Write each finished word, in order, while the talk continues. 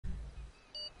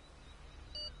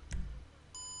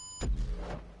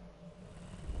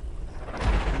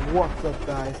What's up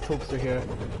guys, Topster here.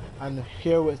 I'm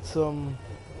here with some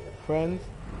friends,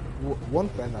 one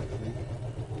friend actually,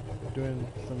 doing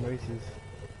some races.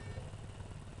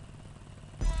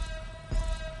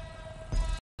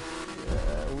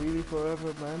 Yeah, wheelie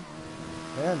forever man.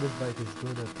 Man, this bike is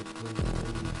good at the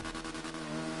wheelie.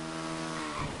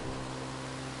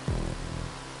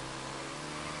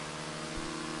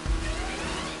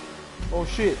 Oh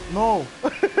shit, no!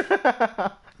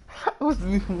 I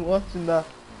wasn't even watching that.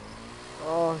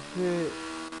 Oh shit.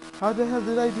 How the hell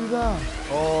did I do that?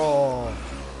 Oh.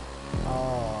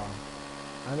 Oh.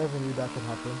 I never knew that could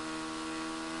happen.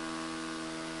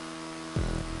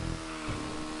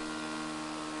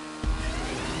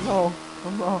 No,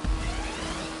 I'm not.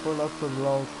 For lots of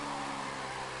lows.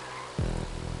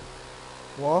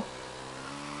 What?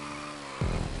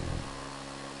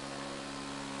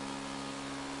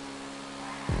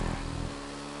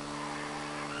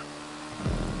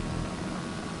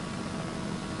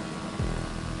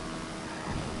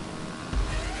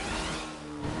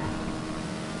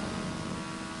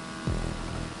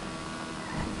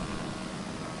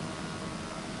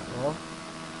 What?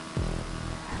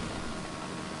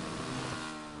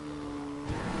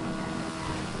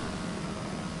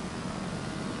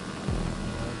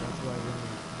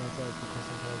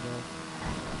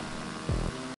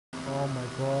 Oh my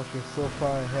gosh, you're so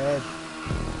far ahead.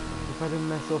 If I didn't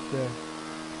mess up there.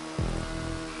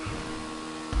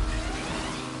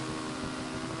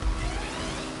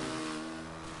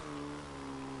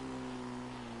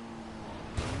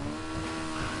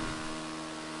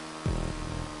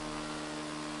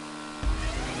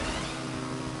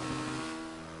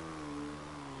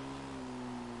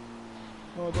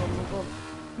 No, don't move up.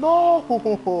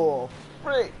 No!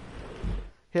 Frick!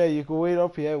 Here, you can wait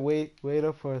up here. Wait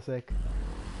up for a sec.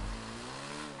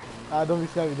 Ah, don't be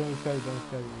scary, don't be scary, don't be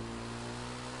scary.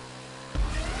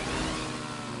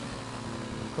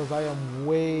 Because I am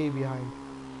way behind.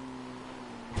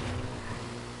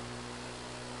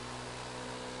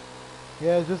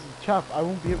 Yeah, just chap, I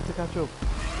won't be able to catch up.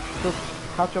 Just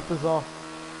catch up is off.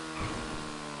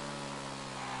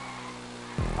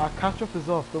 Catch up is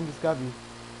off, don't be scabby.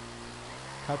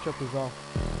 Catch up is off.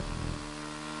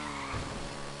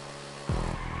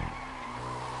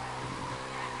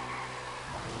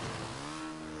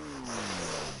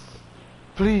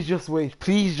 Please just wait,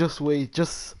 please just wait.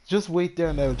 Just wait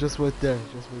there now, just wait there.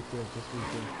 Just wait there, just wait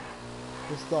there.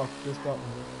 Just stop,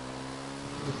 man.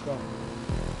 Just stop.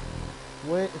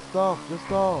 Wait, stop, just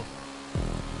stop.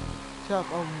 Chap,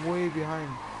 I'm way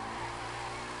behind.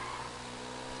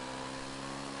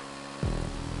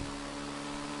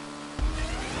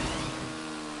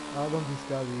 Oh, don't be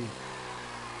scabby.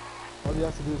 All you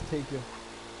have to do is take it.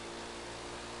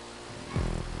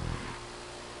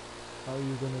 How are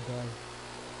you gonna die?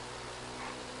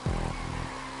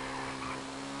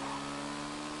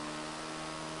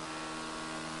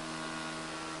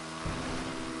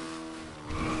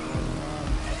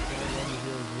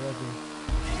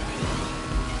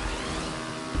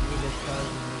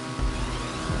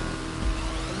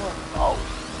 Come on. Oh!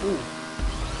 Ooh.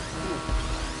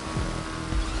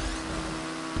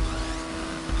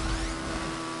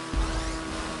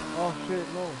 Oh shit,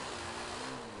 no.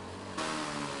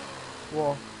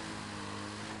 Whoa.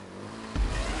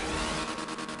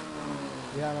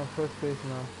 Yeah, I'm first place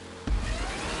now.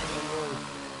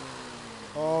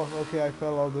 Oh, okay, I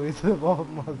fell all the way to the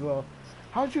bottom as well.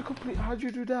 How'd you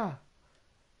do that?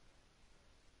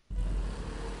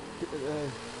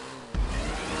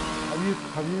 Have you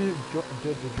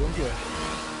did the jump yet?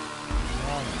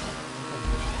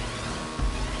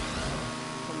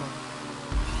 Come on.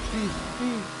 Speed.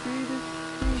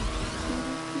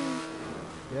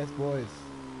 Yes, boys.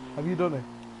 Have you done it?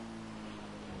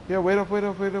 Yeah, wait up. I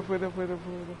missed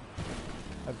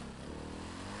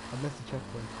the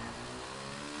checkpoint.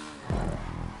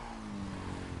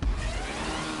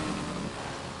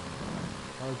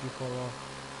 How did you fall off?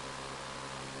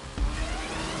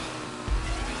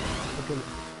 Okay.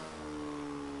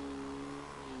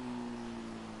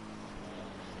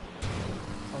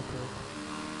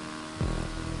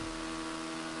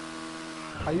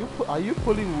 Are you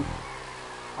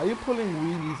pulling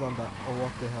wheelies on that, or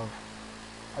what the hell?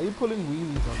 Are you pulling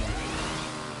wheelies on that?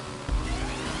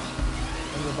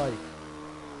 On the bike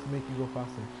to make you go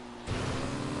faster?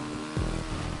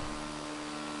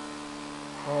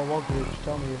 Oh, what glitch?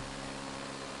 Tell me.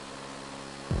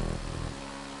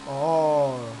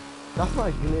 Oh, that's not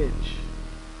a glitch.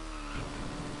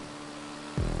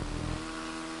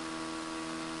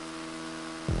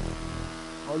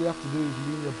 All you have to do is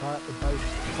lean your bike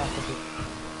back a bit.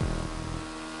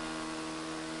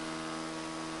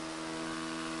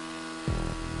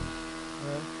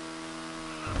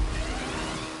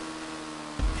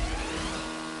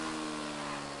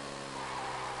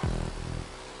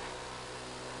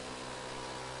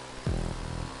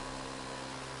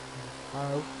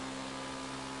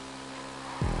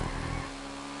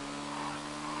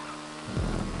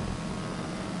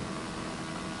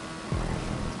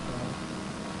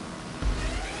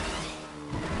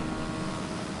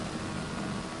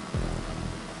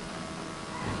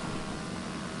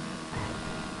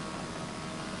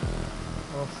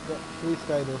 Oh, please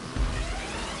guide us.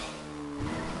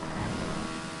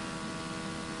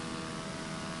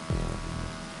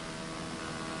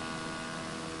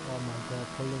 Oh my god,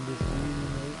 pulling this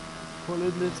wheelie, mate.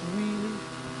 Pulling this wheelie.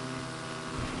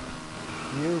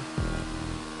 You.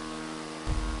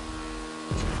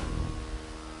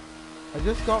 I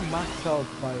just got maxed out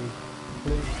by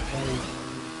playing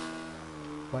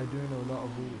by doing a lot of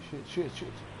wheelie. Shit.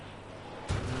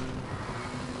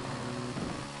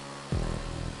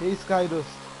 Hey,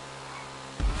 Skydust.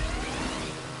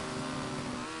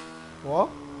 What?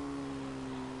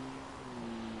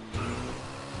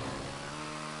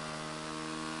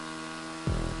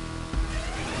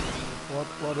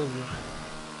 What is it?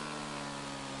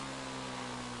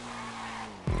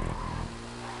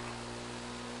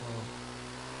 Oh.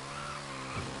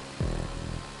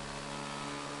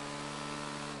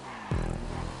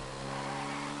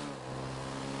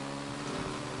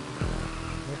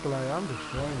 Nikolai, I'm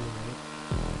destroying you, mate.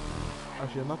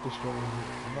 Actually, I'm not destroying you.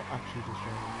 I'm not actually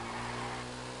destroying you.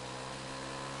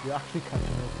 You're actually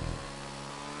catching up.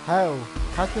 How?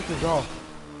 Catch up is off.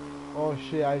 Oh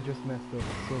shit, I just messed up.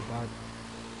 It's so bad.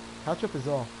 Catch up is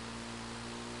off.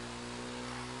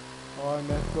 Oh, I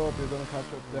messed up. You're gonna catch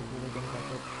up. Definitely gonna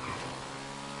catch up.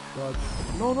 God.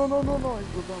 No.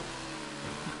 It goes on.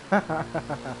 I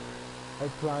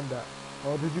planned that.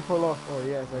 Oh, did you fall off? Oh,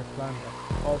 yes, I planned that.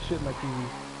 Oh shit, my TV.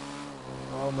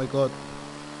 Oh my god. I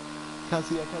can't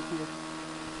see it.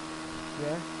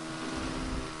 Yeah?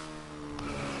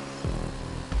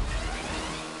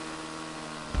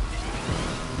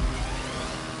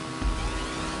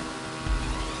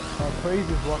 Praise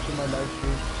is watching my live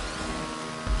stream.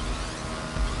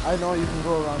 I know you can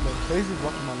go around there. Praise is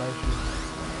watching my live stream.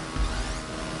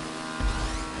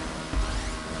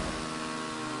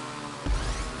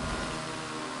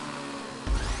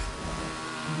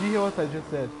 Did you hear what I just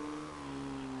said?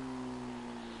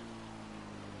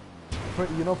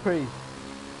 You know Praise?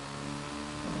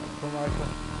 From our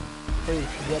class. Praise,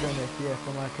 togetherness, yeah,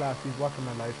 from our class. He's watching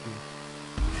my live stream.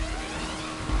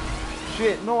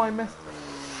 Shit, no, I messed.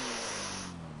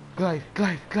 Glide.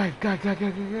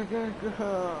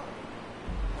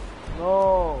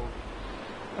 No.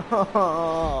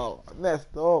 Oh,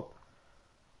 messed up.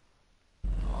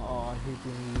 Oh, I hate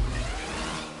doing wheelies.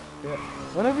 Yeah.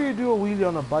 Whenever you do a wheelie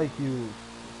on a bike,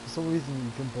 for some reason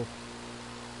you jump up.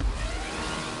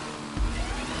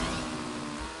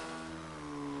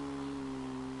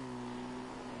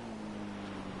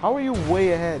 How are you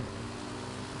way ahead?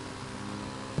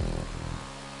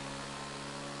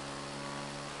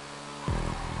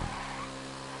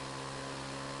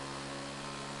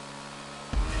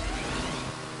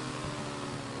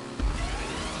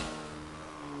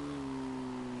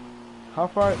 How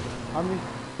many?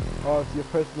 Oh, it's your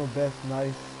personal best,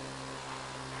 nice.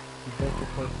 You bet your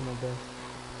personal best.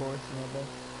 Personal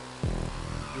best.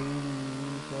 Really,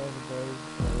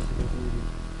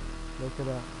 look at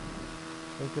that.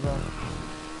 Look at that,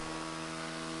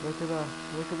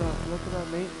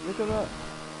 mate. Look at that.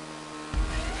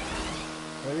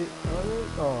 Ready?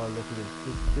 Oh, look at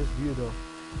this view though.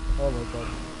 Oh my god.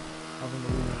 Having a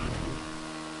really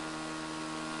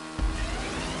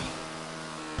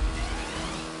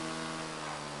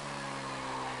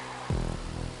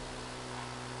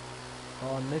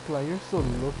Oh, Nicola, you're so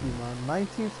lucky, man.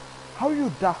 19. How are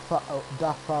you that far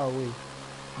away?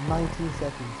 19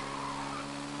 seconds.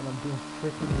 And I'm doing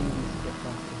freaking wheelies to get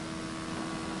faster.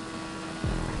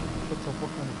 What's up?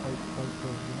 What kind of fight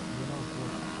goes? You're not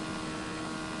good.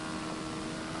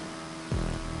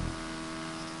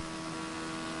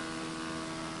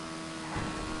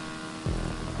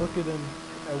 Okay then,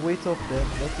 wait up there.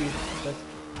 Let's see.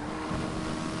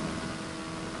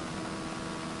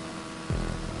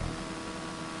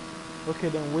 Okay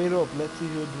then, wait up. Let's see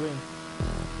who'd win.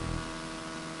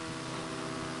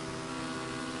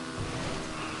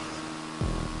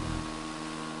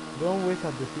 Don't wait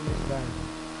at the finish line.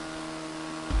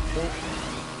 Don't.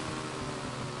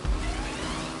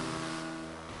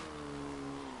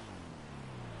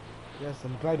 Yes,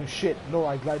 I'm gliding. Shit, no,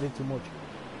 I glided too much.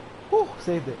 Whew,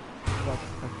 saved it. But,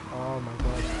 oh my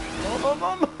god.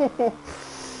 No.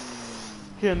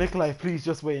 Here, Nikolai, please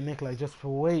just wait, Nikolai. Just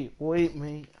wait,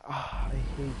 mate. Ah, I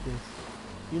hate this.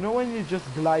 You know when you just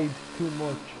glide too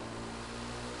much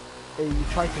and you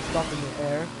try to stop in the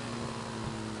air,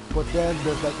 but then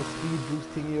there's like a speed boost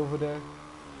thingy over there.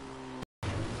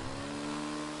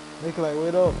 Nikolai,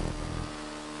 wait up.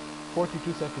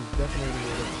 42 seconds, definitely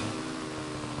wait up.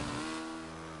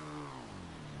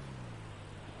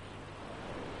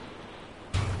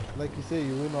 Like you say,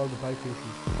 you win all the bike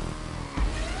races.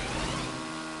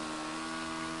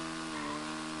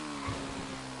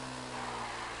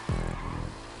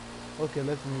 Okay,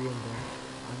 let me run there.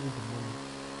 I need the money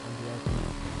and the item.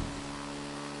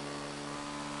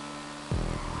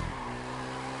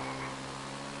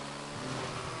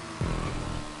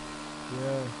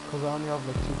 Yeah, cause I only have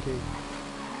like 2k.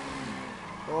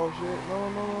 Oh shit! No,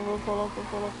 no, no, no! Fall off! Don't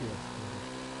fall off! Yes.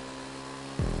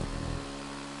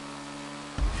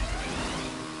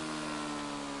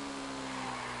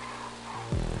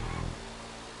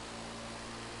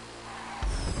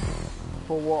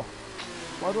 For what?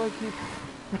 Why do I keep?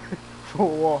 For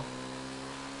what?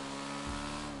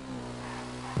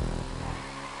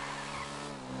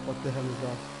 What the hell is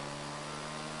that?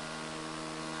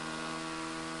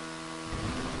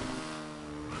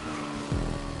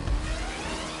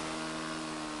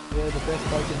 Yeah, the best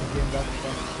bike in the game. That's the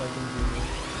fastest bike in the game.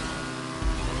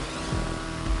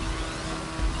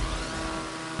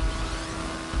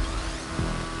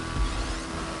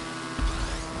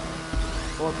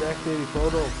 What the X80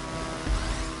 photo?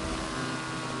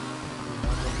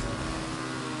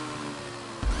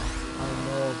 I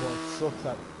know, but it sucks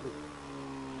at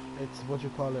it's what you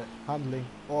call it, handling.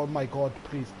 Oh my god,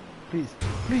 please, please,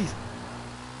 please.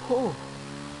 Oh,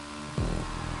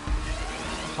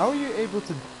 how are you able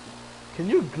to? Can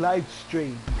you glide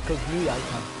straight? Because me, I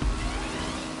can't.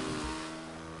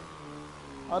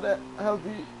 How the hell do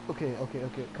you? Okay, okay,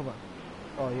 okay. Come on.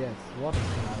 Oh yes, what a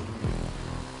glide.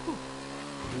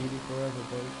 Really forever,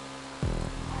 boy.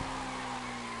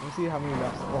 Let's see how many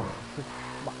laps. Oh, frick.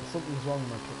 Something's wrong with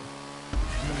my kit.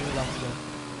 How many laps left?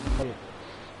 Oh, yeah.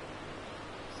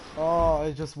 Oh,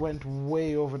 I just went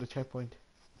way over the checkpoint.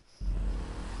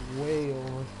 Way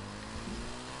over.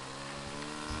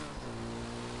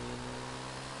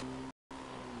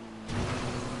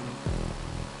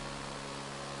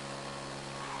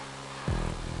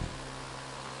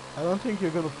 I don't think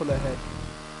you're gonna pull ahead.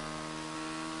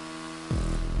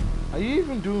 Are you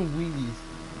even doing wheelies?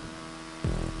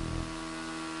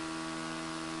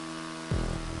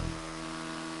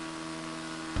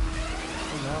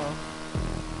 No.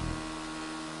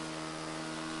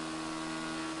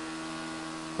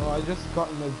 Oh, I just got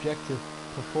an objective.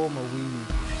 Perform a wheelie.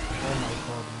 Oh my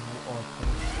god. Oh,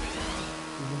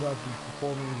 even though I've been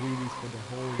performing wheelies for the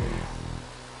whole race.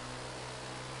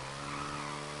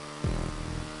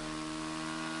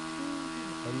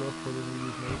 I love putting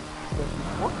wheelies, mate. Especially,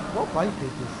 what bike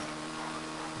is this?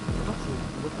 That's a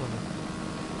good one.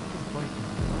 This bike is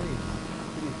nice.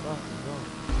 Pretty fast as well.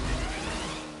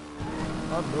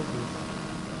 I love this.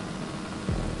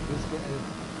 This getting.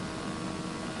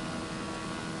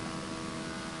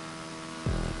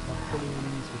 I'm pulling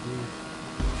wheelies for days.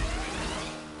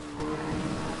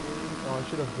 Oh, I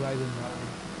should have glided in that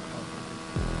one.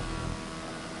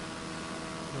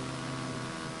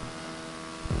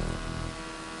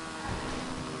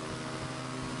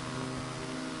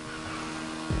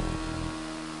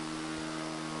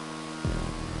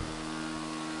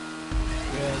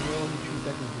 Yeah, you're only 2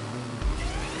 seconds behind me.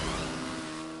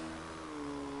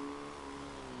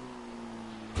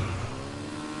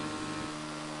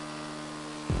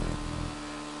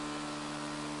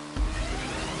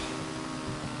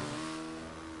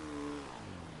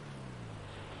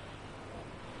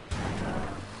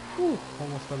 Ooh,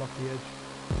 almost fell off the edge.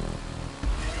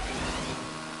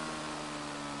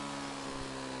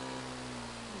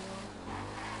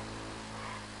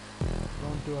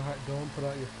 Don't put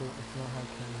out your foot. It's not hard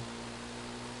turning.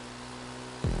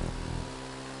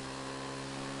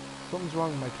 Something's wrong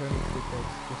with my turning stick, but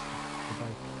it's just the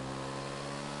bike.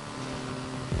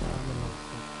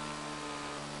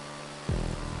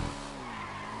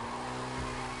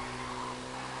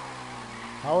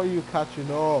 How are you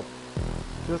catching up?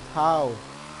 Just how?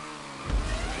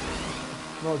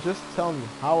 No, just tell me.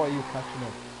 How are you catching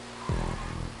up?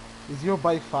 Is your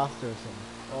bike faster or something?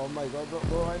 Oh my god,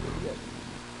 no, I didn't get.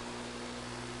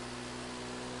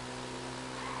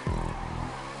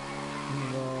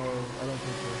 No, I don't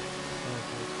think so.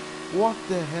 What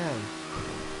the hell?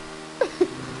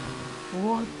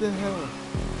 What the hell?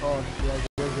 Oh, yeah,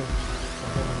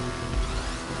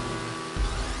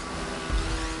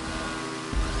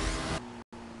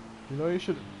 you know you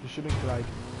shouldn't glide.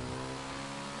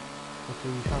 Okay,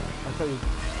 you can't. I thought you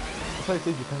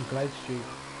said you can glide straight.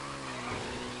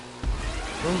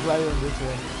 Don't glide on this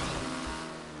way.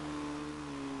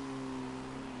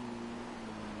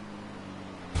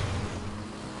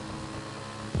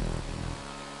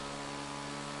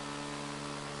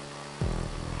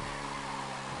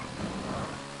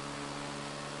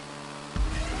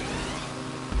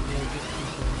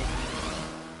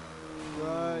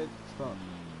 Right, stop.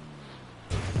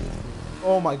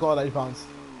 Oh my god, I bounced.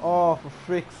 Oh, for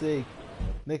frick's sake.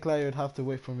 Nikolai would have to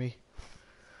wait for me.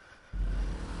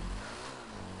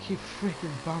 Keep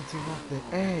freaking bouncing off the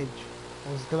edge.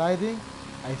 I was gliding,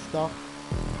 I stopped,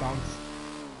 bounce.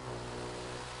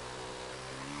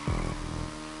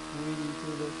 Really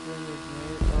to the finish,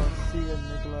 mate. Oh, see ya,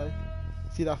 Nikolai.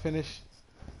 See that finish?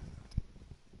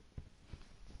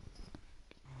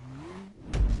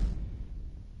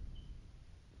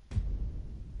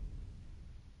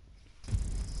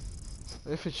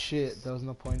 If it's shit, there was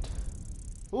no point.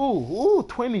 Ooh,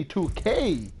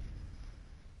 22k.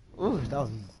 Ooh, that was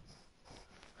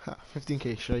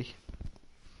 15k shy.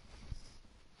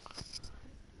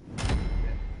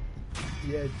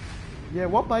 Yeah.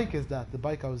 What bike is that? The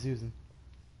bike I was using.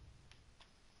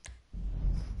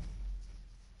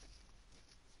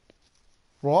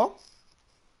 What?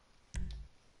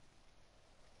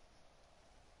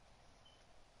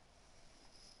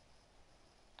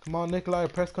 Come on, Nikolai,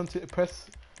 press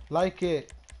like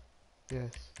it.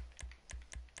 Yes.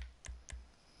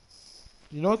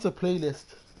 You know it's a playlist.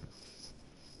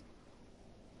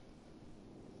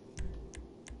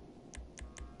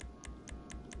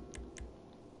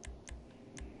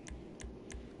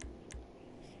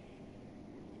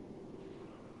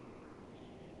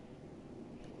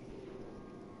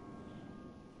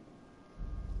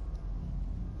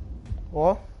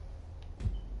 What?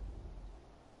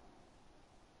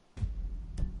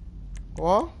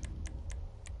 What?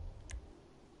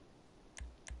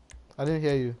 I didn't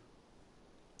hear you.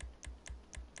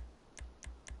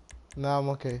 Nah, I'm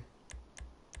okay.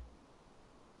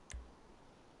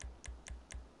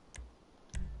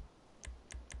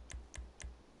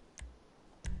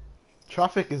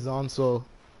 Traffic is on, so.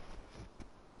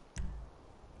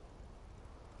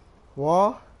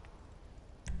 What?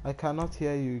 I cannot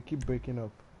hear you. You keep breaking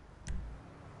up.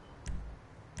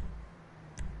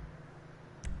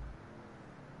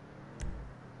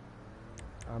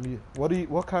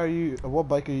 What car are you? What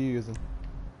bike are you using?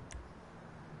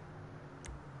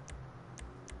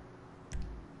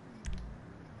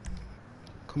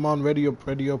 Come on, ready up.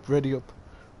 Come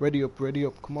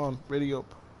on, ready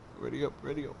up.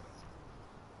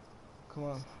 Come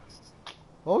on.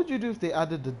 What would you do if they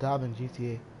added the dab in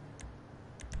GTA?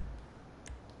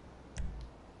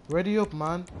 Ready up,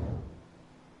 man.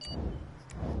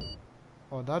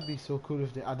 Oh, that'd be so cool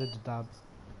if they added the dab.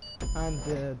 And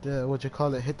the what you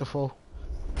call it, hit the fall.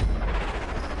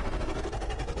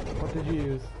 What did you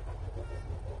use?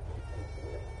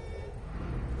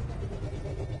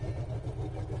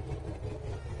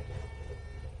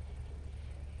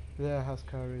 Yeah, it has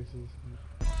car races.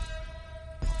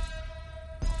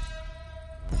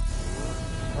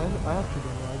 I actually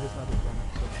don't know, I just added one.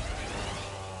 So.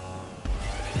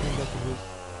 I think that's a boost.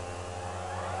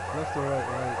 Left or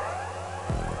right?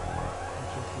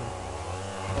 Interesting.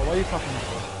 Oh, what are you talking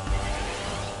about?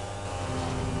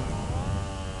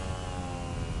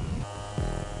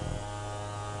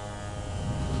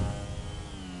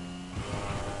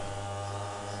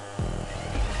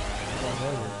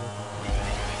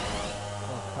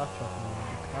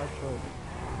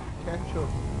 Ketchup.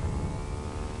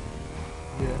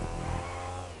 Yeah.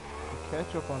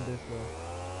 Ketchup on this though.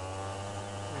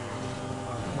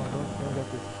 Come on, don't get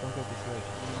this. Don't get this right.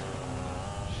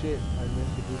 Shit, I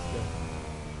missed the booster.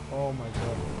 Oh my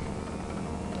god.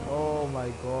 Oh my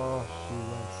gosh, she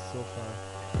went so far.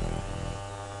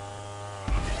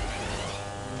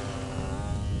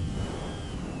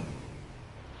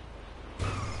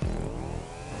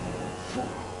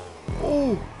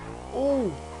 Oh!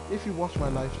 If you watch my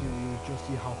live stream, you will just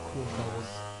see how close I was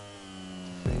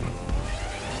to failing.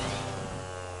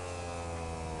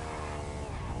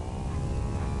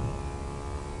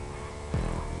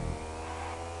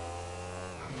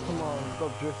 Come on,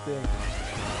 stop drifting.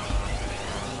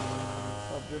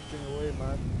 Stop drifting away,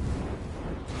 man.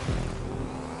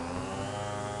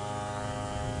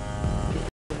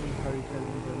 Harry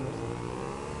Kelly,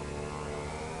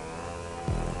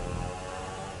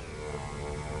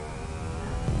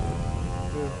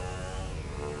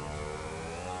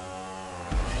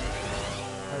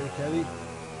 Kelly? Is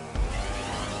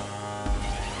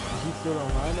he still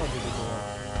online or did he go out?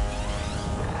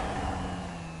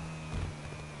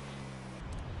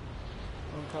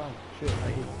 On time. Shit, I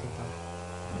hate this on time.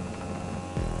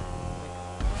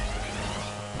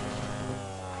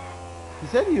 He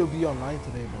said he'll be online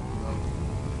today, but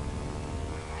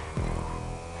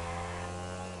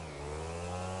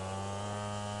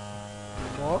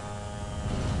what?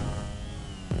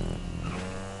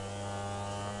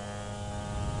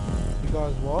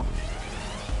 Because what?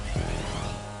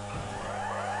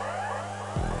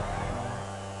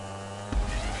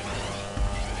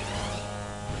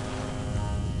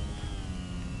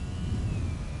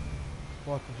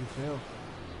 What did you fail?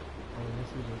 Oh, yes,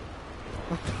 you did.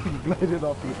 You glided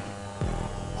off it.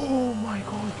 Oh my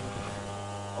god!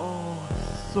 Oh,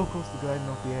 so close to gliding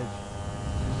off the edge.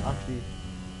 Actually,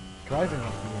 driving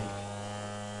off the edge.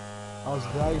 I was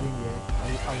gliding, yeah. I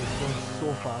was going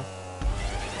so fast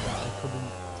that I couldn't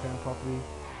turn properly.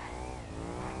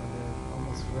 And then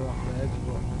almost fell off the edge,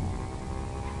 but...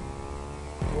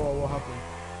 Whoa, what happened?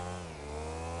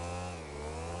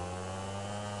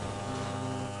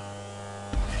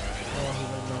 Oh, he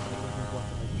went down. I think he's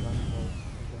blocking like Dragon Balls.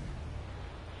 Okay.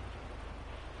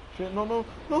 Shit, no, no,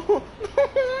 no!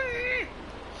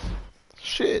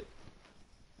 Shit!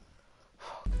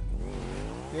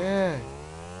 Yeah!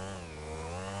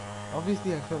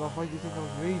 Obviously I fell off. Why do you think I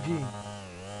was raging?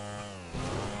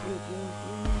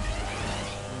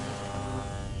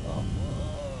 Oh.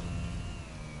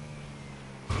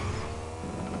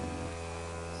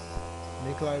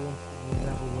 Nikolai will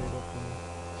never wait up for me.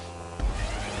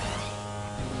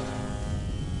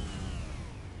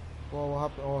 Oh, what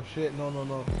happened? Oh shit, no, no,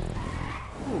 no.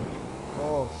 Ooh.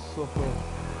 Oh, so close.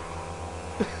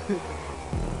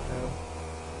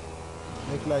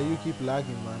 Nikolai, you keep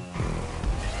lagging, man.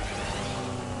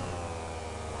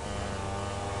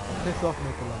 Piss off,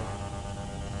 Nikolai.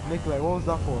 Nikolai, what was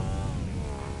that for?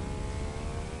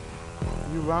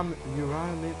 You ram it. You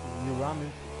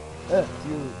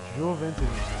drove into me.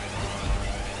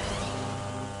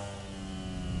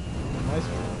 Nice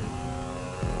one.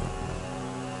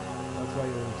 That's why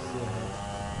you're still ahead.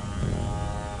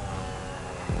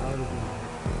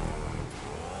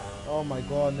 Oh my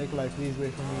god, Nikolai, please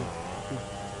wait for me. Please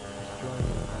join me.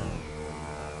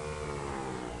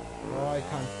 Oh, I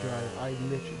can't drive. I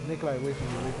literally... Nikolai, wait for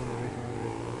me, wait for me, wait for me, wait for me.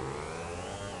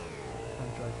 I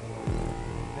can't drive for long.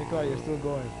 Nikolai, you're still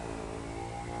going.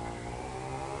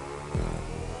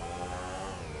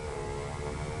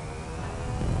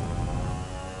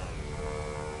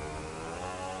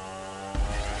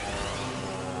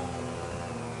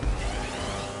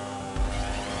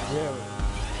 Yeah.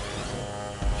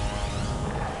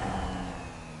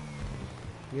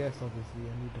 Yes, obviously, I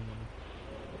need the money.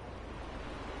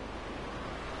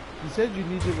 You said you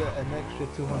needed an extra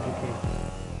 200k.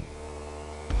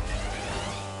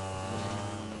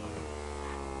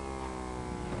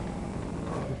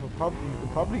 You could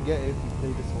probably get it if you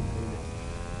play this whole playlist.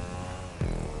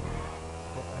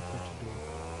 What effort you do?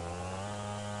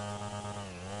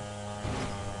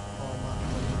 Oh man.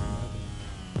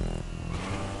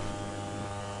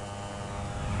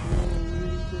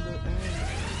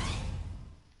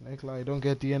 Nikolai, don't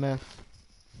get DNF.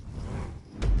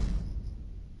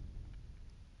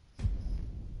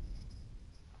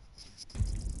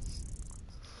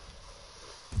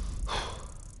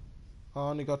 I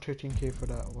only got 13k for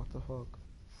that. What the fuck?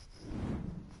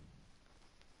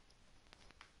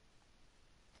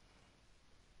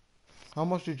 How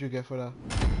much did you get for that?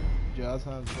 Jazz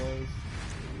hands, boys.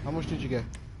 How much did you get?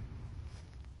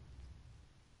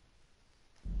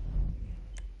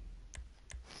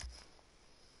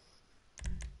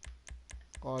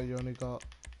 Oh, you only got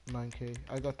 9k.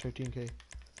 I got 13k.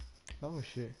 That was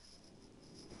shit.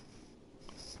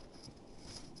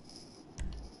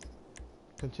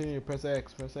 Continue, press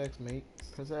X, mate.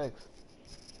 Press X.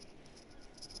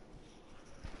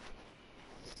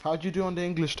 How'd you do on the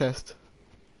English test?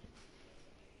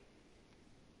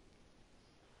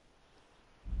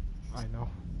 I know.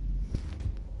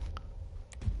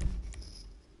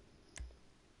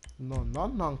 No,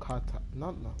 not non-kata.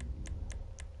 Not no.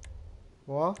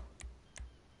 What?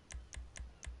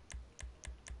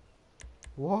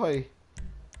 Why?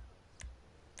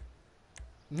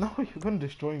 No, you're gonna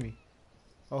destroy me.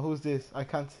 Oh, who's this? I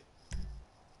can't.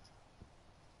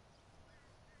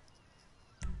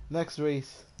 Next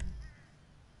race.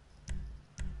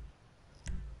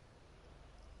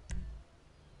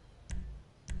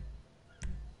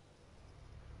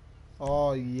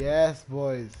 Oh yes,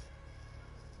 boys.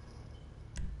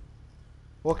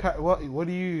 What are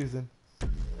you using?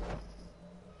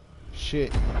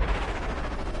 Shit.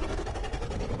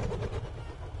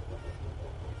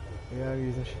 Yeah, I'm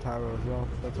using Shitaro as well.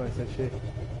 That's why I said shit.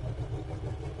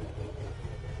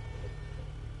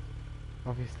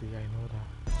 Obviously, I know that.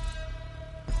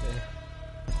 Yeah.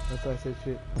 That's why I said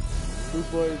shit. These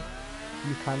boys,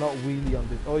 you cannot wheelie on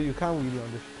this. Oh, you can wheelie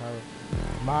on the Shitaro.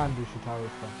 Man, the Shitaro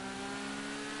is fast.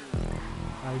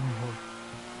 I know.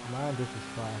 Man, this is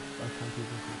fast. I can't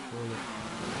even control it.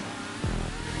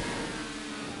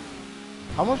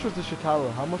 How much was the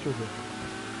Shitaro? How much was it?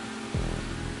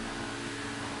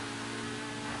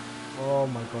 Oh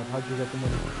my god, how'd you get the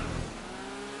money?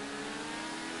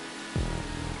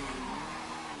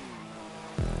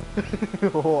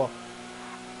 Oh.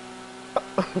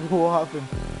 What happened?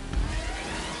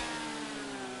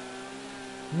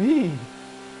 Me?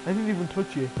 I didn't even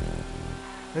touch you.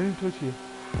 I didn't touch you.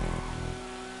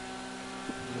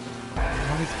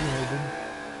 Nice behaving.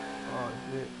 Oh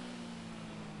shit.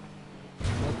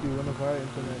 Must be one of our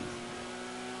internets.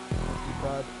 Must be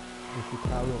bad. The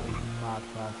Kitaro is mad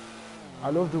fast. I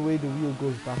love the way the wheel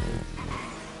goes backwards.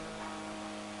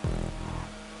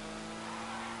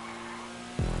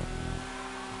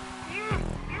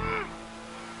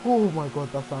 Oh my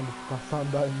god, that sound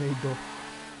that I made though.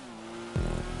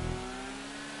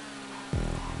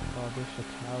 Oh, this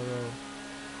Shikaro.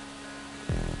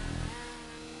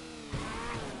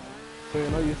 So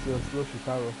you're not used to a slow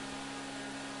Shikaro,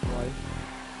 right?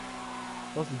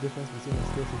 What's the difference between a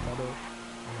slow Shikaro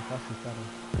and a fast Shikaro?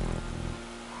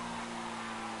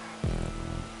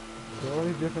 The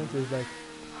only difference is like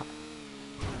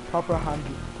proper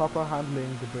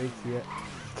handling the brakes, yeah.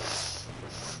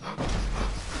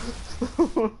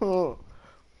 Oh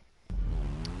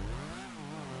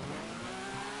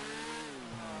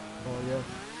yes.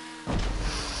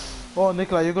 Oh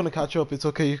Nikolai, you're gonna catch up. It's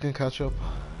okay, you can catch up.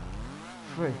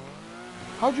 Frick.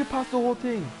 How'd you pass the whole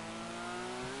thing?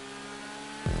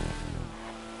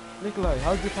 Nikolai,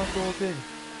 how'd you pass the whole thing?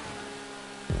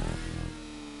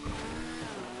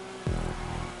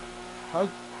 How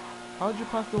how'd you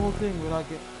pass the whole thing without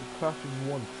getting crashing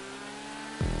once?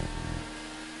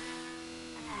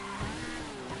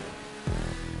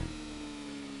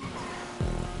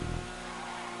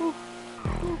 Ooh,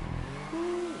 ooh,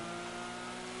 ooh.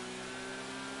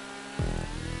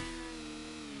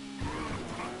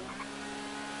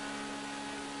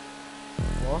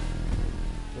 What?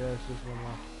 Yeah, it's just one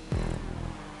lap.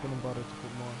 Couldn't bother to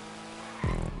put more.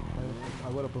 I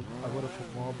would have put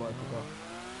more, but I forgot.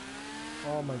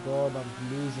 Oh my god, I'm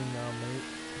losing now, mate.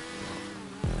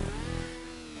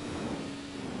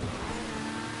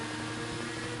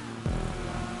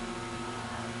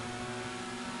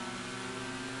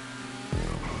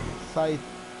 Side.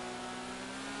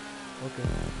 Okay.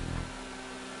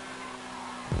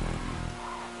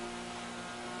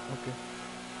 Okay.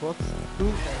 What's who?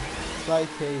 Side.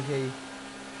 Hey.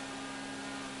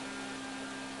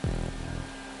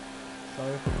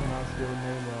 Sorry if I pronounced your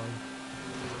name wrong.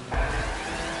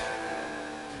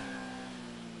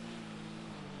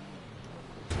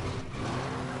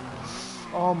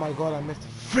 Oh my god, I missed a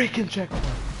freaking checkpoint.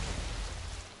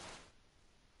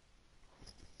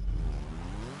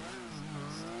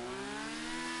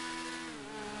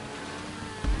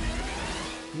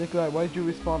 Nikolai, why did you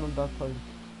respawn on that time?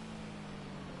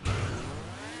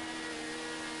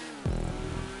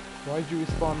 Why did you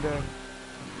respawn there?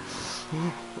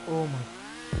 Oh my.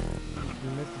 You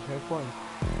missed the checkpoint.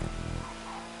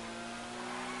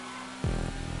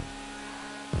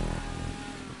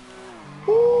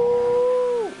 Ooh!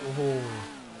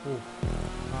 Oh.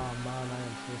 Ah man, I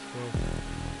am so scared.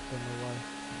 Don't know why.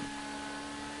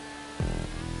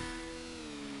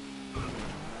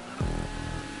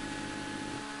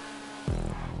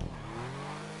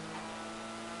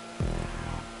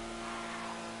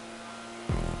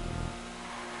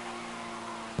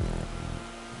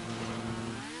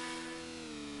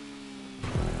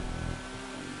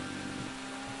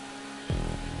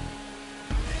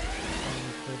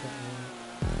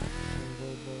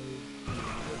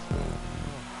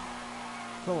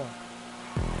 Come on.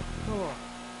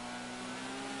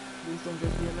 Please don't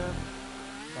get DNF.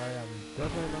 I am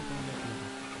definitely not gonna get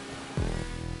DNF.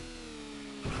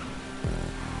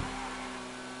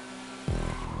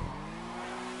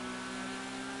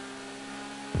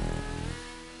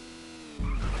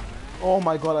 Oh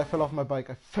my god, I fell off my bike.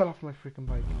 I fell off my freaking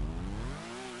bike.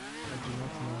 I do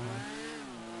not know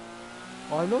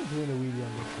how. Oh, I love doing a wheelie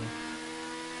on this thing.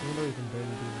 Even though you can barely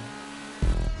do that.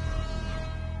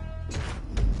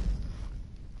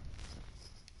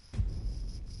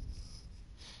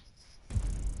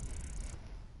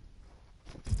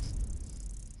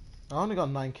 I only got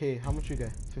 9k. How much you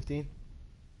get? 15?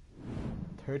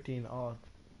 13. Oh,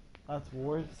 that's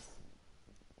worse.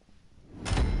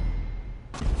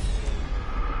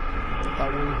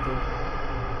 That works though.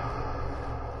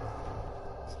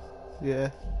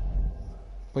 Yeah.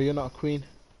 But you're not a queen.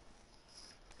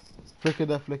 Flick at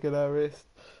that wrist.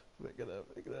 Flick at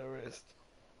that wrist.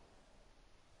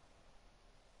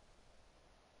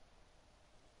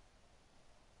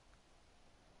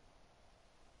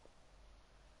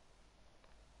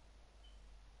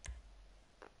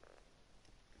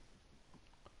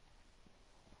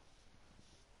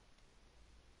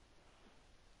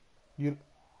 You.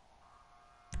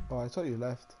 Oh, I thought you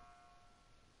left.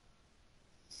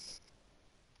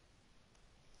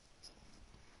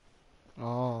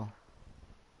 Oh.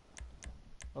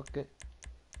 Okay,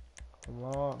 come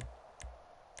on.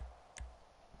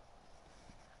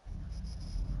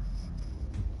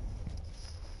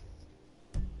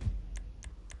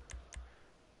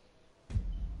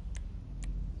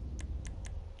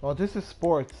 Oh, this is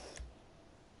sports.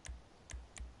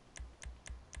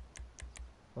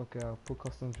 Okay, I'll put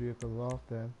customs vehicles off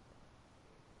then.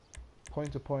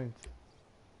 Point to point.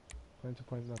 Point to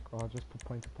point, look, I'll just put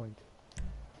point to point.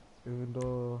 Even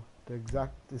though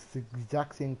it's the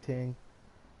exact same thing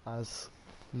as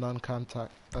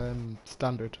non-contact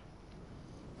standard.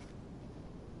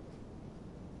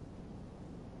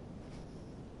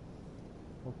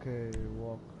 Okay,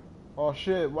 walk. Oh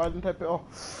shit, why didn't I pay? Oh,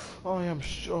 I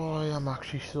am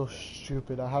actually so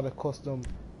stupid. I had a custom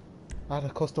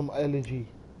elegy.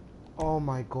 Oh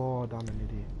my god, I'm an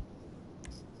idiot.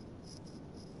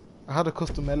 I had a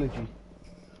custom elegy.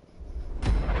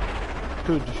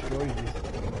 Could have destroyed you.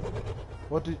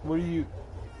 What are you?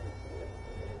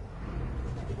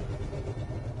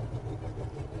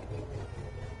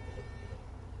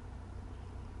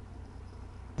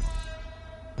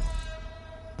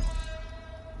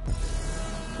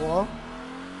 What?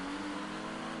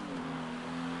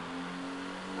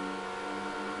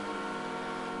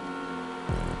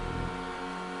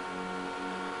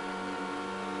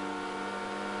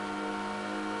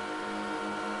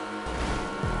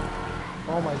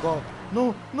 Oh my god.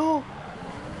 No, no!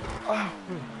 Ah.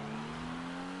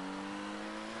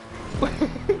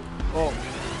 Oh,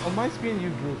 on my screen you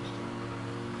glitched.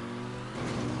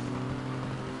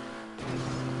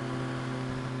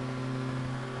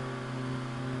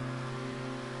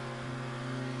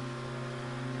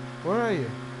 Where are you?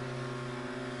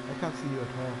 I can't see you at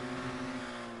all.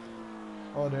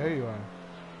 Oh, there you are.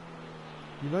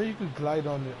 You know you could glide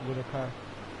on it with a car.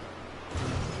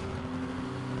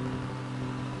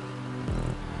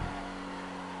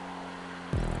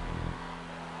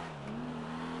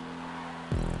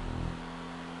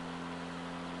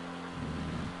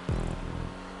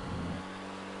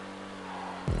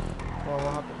 Oh,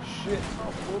 what happened? Shit!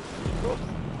 Oh, whoops, whoops,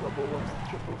 double whoops,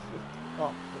 triple flip.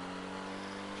 Oh,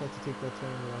 tried to take that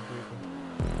turn without braking.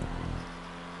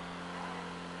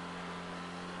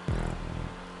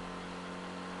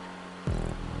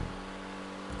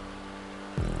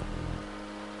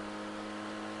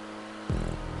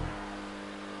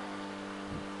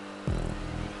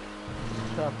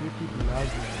 Crap, you keep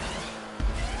lagging.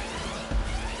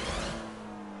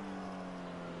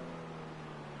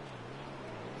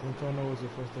 Antonio was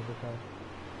your first ever car.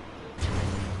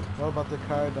 What about the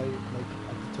car that, like,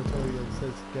 at the tutorial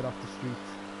says get off the streets?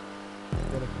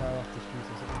 Get a car off the streets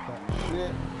or something like that.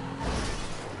 Shit!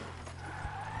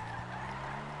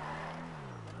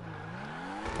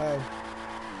 How?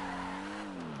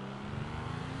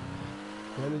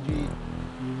 The energy,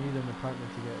 you need an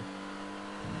apartment to get it.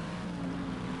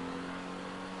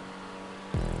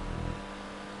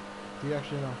 Do you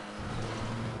actually know?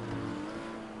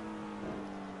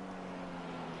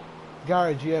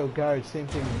 Garage, yeah, garage, same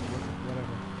thing,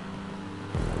 whatever.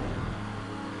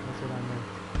 That's what I meant.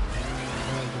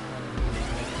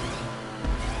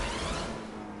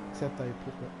 Except that you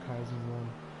put cars in one.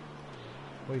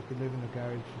 Or you could live in a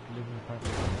garage, you could live in an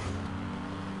apartment.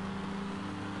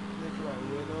 Nikolai,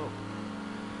 wait up.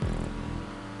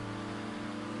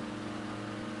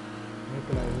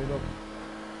 Nikolai, wait up.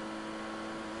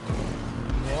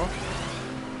 More?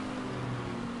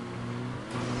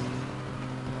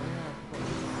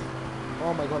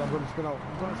 Oh my god, I'm going to spin out.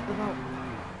 I'm going to spin out.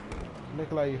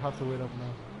 Nikolai, you have to wait up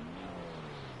now.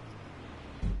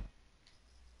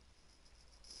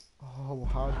 Oh,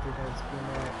 how did I spin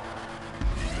out?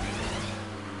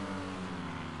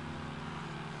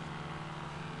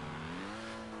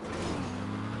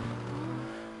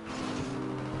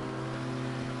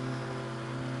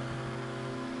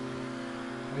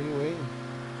 Are you waiting?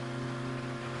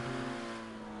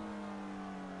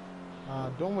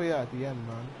 Don't wait at the end,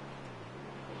 man.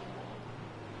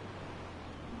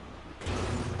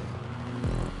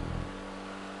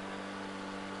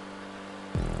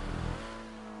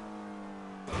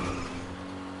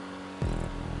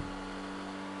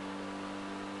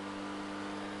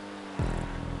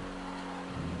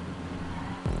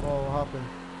 Oh, what happened?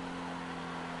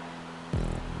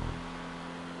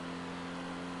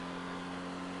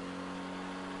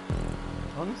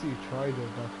 Honestly, you tried it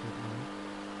back there, man.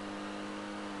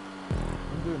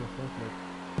 I'm doing a front flip.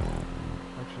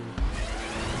 Actually.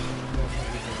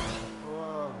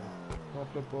 Wow. Front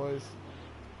flip, boys.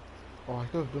 Oh, I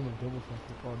could have done a double front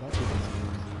flip. Oh, that's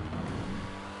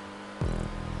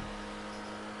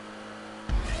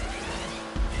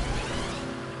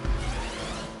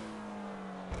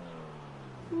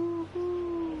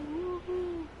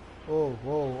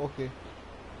Oh, okay.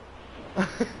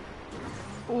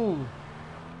 Ooh.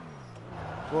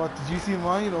 What, did you see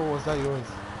mine or was that yours?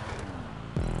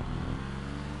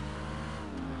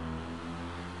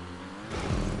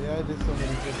 Yeah, I did so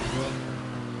many tricks as well.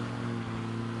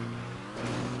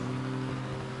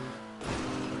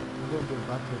 I'm gonna do a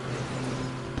backflip.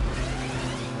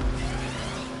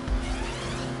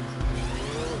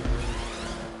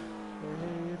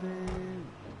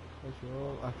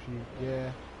 Actually,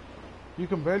 yeah. You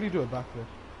can barely do a backflip.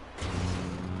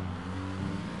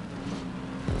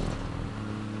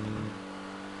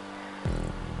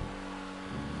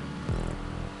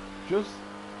 Just,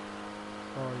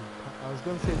 oh, I was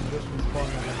gonna say just respawn on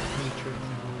like 3 tricks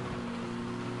now.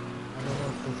 I don't know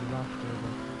if there's a ramp there,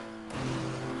 but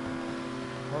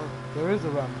oh, there is a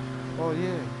ramp. Oh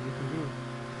yeah, you can do.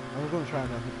 I'm gonna try and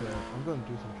hit the. I'm gonna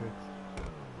do some tricks.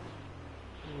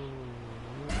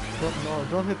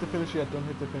 Don't hit the finish yet. Don't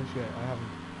hit the finish yet. I haven't.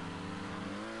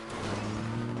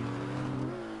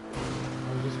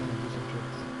 I was just gonna do some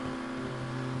tricks.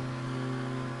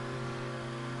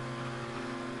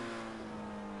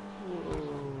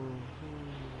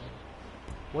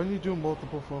 When you do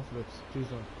multiple front flips, please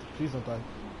don't die.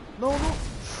 No, no.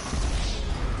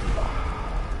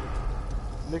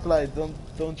 Nikolai,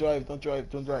 don't drive. Okay.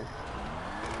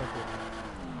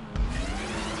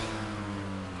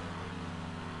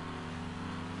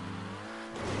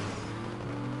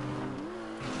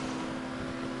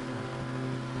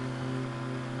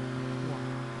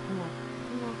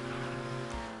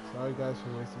 Sorry guys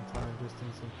for wasting time just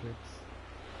doing some tricks.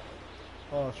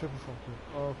 Oh, triple front flip.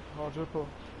 Oh, triple.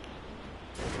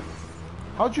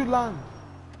 How'd you land?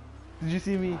 Did you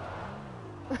see me?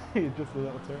 Just a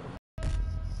little turn.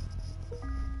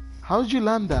 How'd you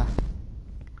land that?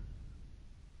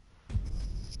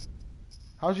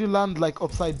 How'd you land like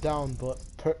upside down but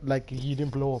like you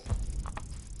didn't blow up?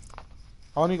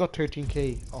 I only got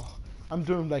 13k. Oh, I'm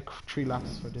doing like 3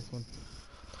 laps for this one.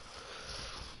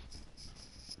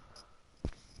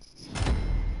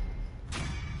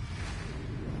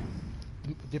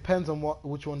 Depends on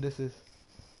which one this is.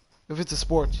 If it's a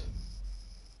sport,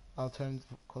 I'll turn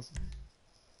custom.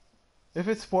 If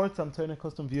it's sports, I'm turning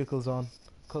custom vehicles on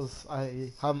because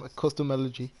I have a custom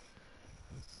allergy.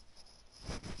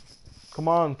 Come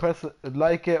on, press it,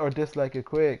 like it or dislike it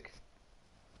quick.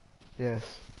 Yes.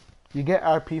 You get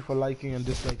RP for liking and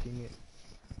disliking it.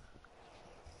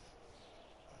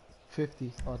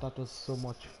 50. Oh, that does so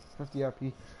much. 50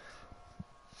 RP.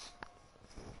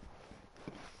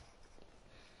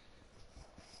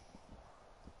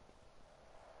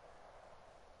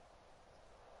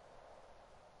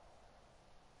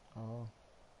 Oh.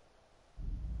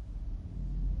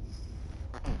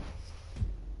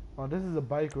 Oh, this is a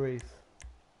bike race.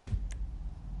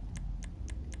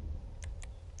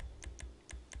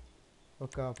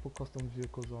 Okay, I'll put custom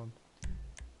vehicles on.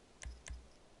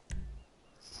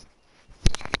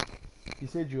 You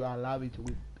said you allow me to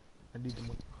win. I need the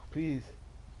money. Please.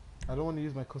 I don't want to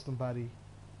use my custom body.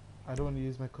 I don't want to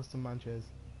use my custom Manches.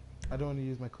 I don't want to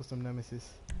use my custom Nemesis.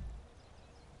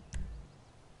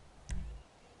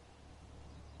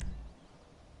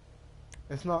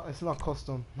 It's not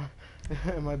custom.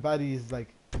 My body is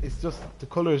like, it's just, the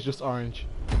color is just orange.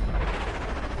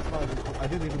 It's not even, I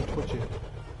didn't even touch it.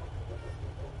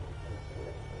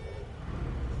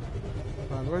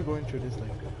 Man, we're going through this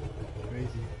like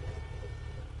crazy.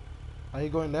 Are you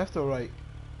going left or right?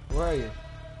 Where are you?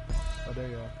 Oh, there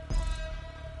you are.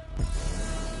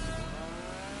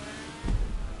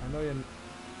 I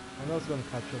know it's gonna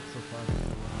catch up so fast.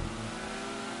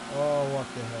 Oh, what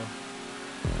the hell?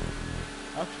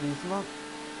 Actually, it's not.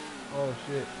 Oh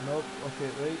shit, nope. Okay,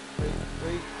 wait.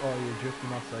 Oh, you're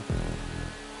drifting off cycle.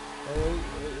 Oh, wait.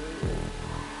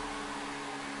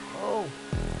 Oh!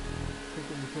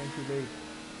 Taking the turn too late.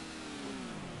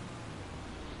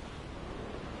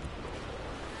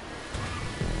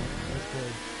 That's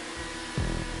good.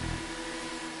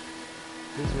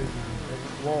 This race is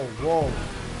whoa.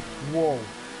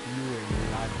 You are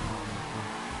lagging.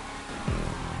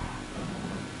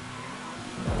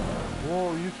 Whoa,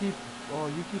 you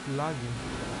keep lagging.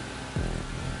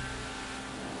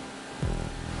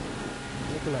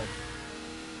 Nikolai,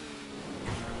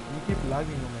 you keep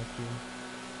lagging on my screen.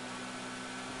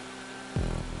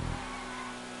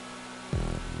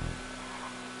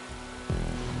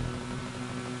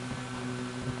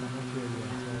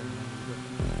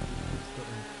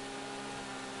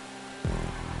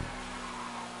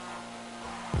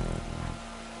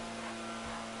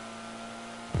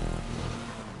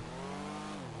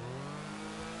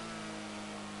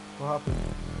 What happened?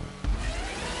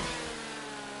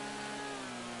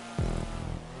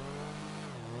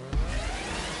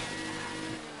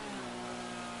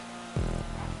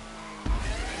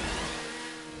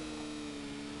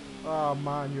 Oh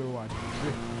man, you're what?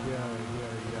 Drifting. Yeah, you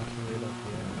have to wait up,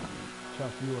 yeah.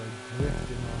 Chop, you are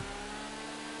drifting off.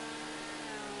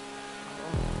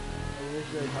 Oh, I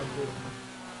wish I had the...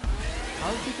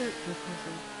 How'd you get this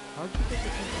person? How'd you get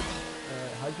the person?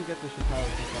 How'd you get the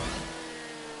Chicago to start?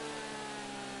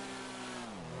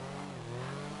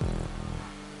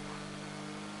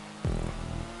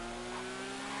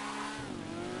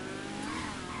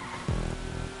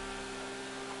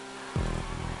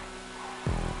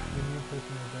 Give me a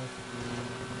personal best.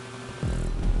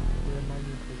 Yeah, my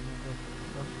new personal best.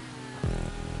 That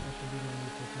should be my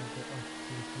new personal best. Oh,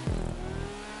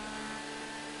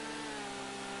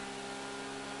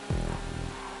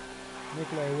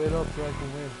 Nikolai, wait up so I can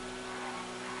win.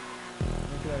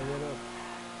 Nikolai, wait up.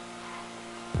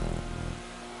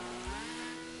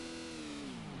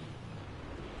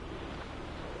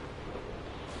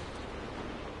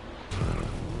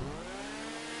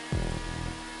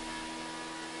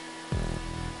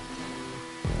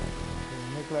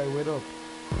 Nikolai, wait up.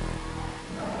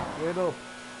 Wait up.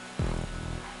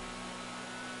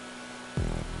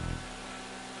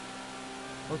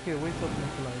 Okay, wait up,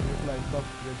 Nikolai. Nikolai, stop.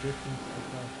 You're drifting too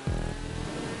fast.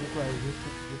 Nikolai, you're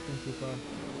drifting too fast.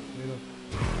 Wait up.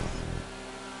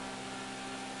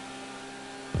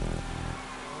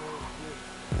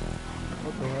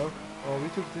 What the hell? Oh, we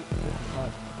took this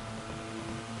path.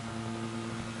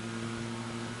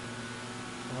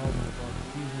 Oh my god,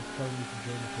 Steve is telling me to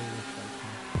join the playlist right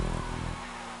now.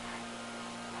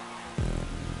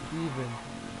 Steven,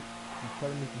 he's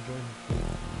telling me to join his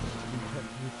playlist.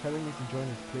 He's telling me to join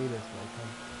his playlist right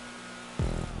now.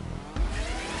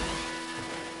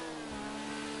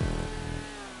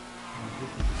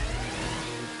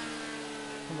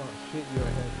 Come on, shit your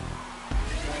head.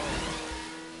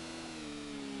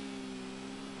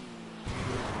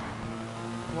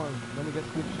 Come on, let me get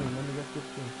switching,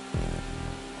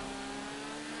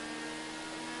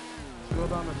 Slow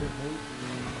down a bit, mate.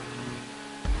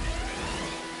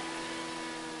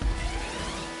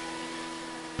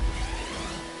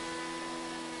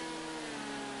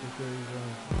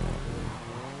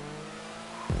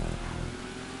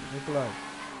 Nikolai.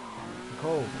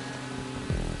 Nicole.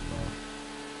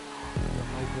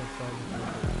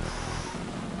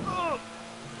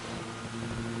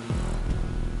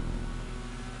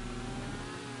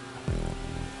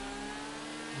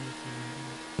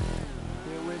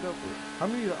 Wait up. How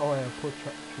many? Oh, I put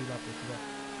 3 laps to that.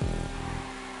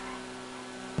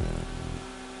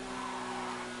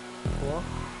 4.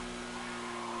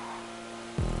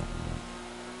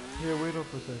 Here, wait up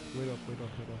for a sec. Wait up.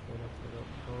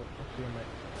 Oh, actually, I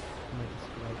might just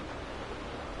like.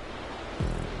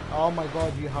 Oh my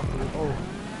god, you have to.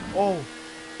 Oh,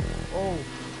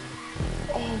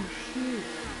 shit.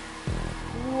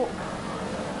 Whoa.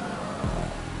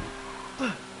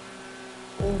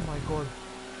 Oh my god.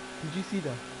 Did you see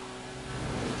that?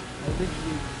 I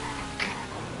literally...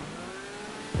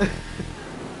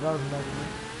 that was nice.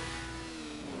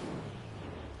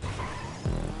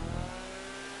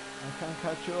 I can't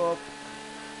catch up.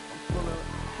 I'm gonna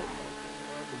put my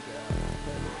finger on the gas.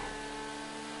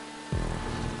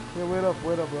 Yeah, wait up.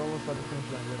 We're almost at the finish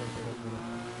line. Wait up.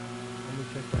 Let me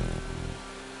check that.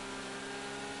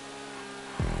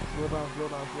 Slow down. Slow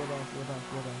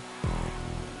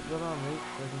down, mate,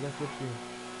 so I can get with you.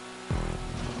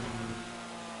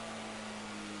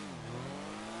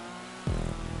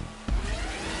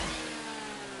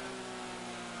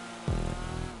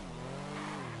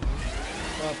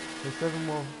 Stop. There's 7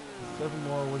 more,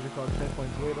 what you call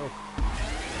checkpoints. Wait up.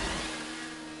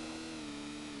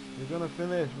 You're gonna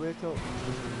finish. Wait up.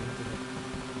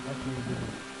 Actually, you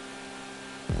didn't.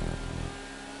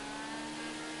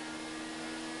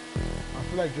 I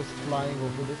feel like just flying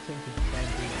over this thing to try and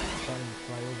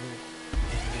fly over it.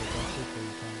 That's it for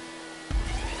you time.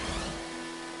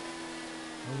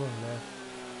 I'm going left.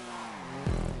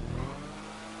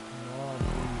 Oh,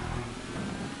 please.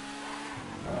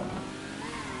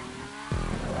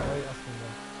 Why are you asking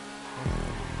that?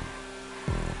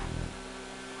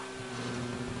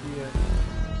 Yeah.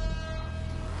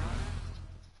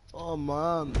 Oh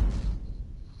man.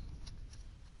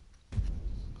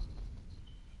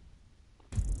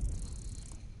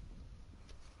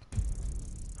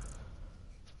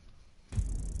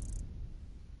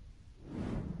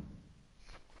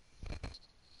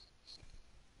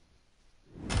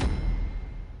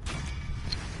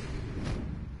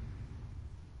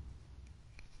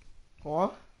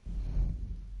 What?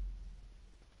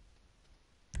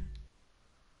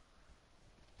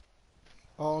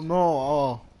 Oh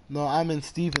no, no, I'm in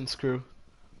Steven's crew.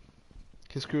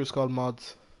 His crew is called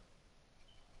Mods.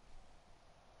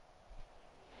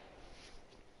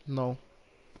 No.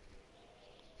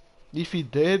 If he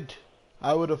did,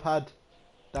 I would have had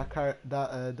that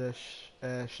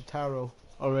Shitaro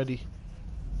already.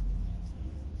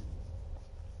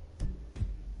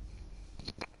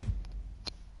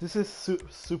 This is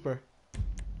super.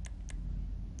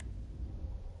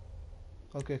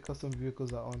 Okay, custom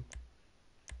vehicles are on.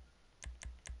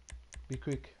 Be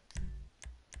quick.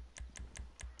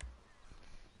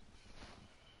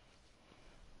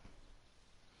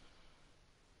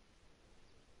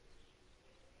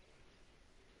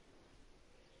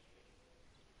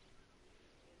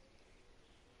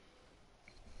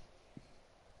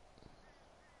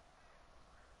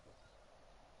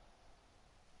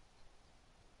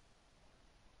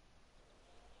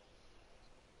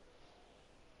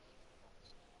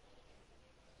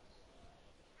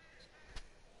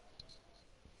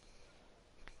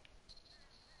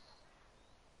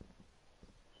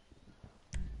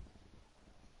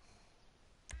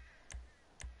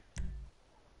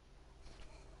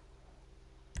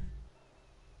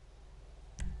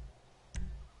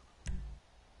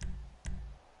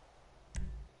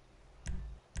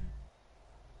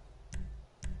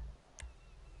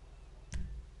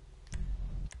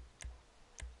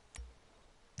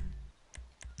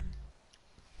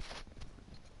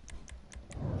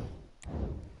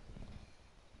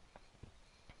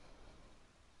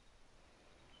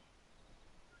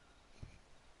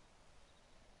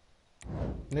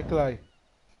 Nikolai.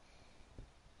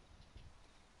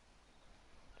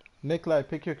 Nikolai,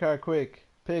 pick your car quick.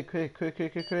 Quick.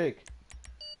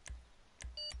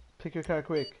 Pick your car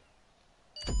quick.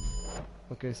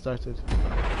 Okay, started.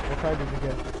 What car did you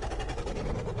get?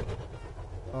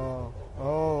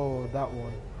 Oh, that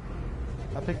one.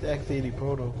 I picked the X80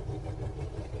 Proto.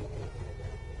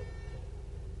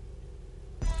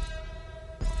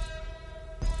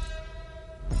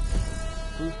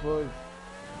 Who's boys?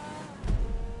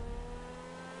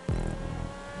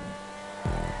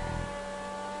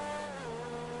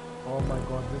 Oh my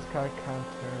god, this car can't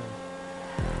turn.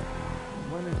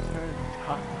 When it turns, you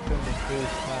have to turn the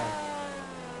first car.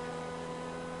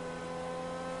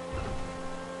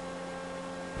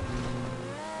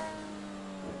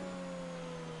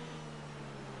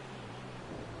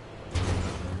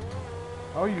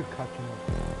 How are you catching up?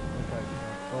 Okay.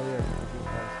 Oh yeah, you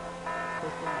guys.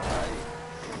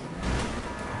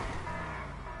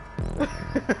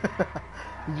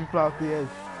 Did you fly off the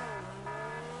edge?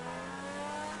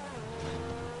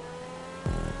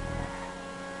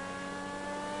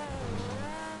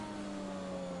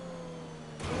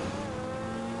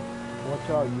 Watch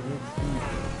out, you need speed.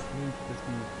 You need the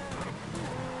speed.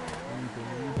 You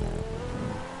need it.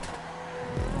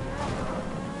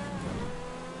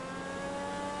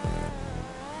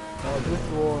 Oh, this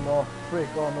one, oh, frick,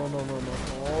 oh, no.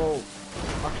 Oh,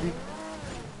 actually,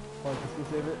 oh, just to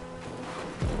save it.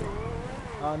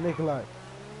 Ah, Nikolai.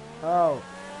 How?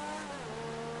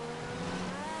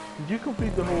 Did you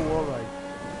complete the whole wall ride?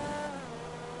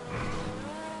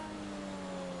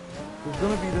 There's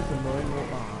gonna be this annoying one.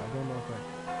 I don't know if I.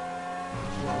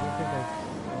 Yeah, I don't think I.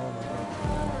 Oh my god.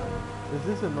 There's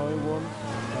this annoying one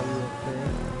that we were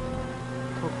playing.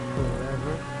 Took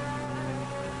forever.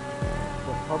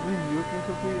 But probably you can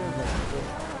complete it, but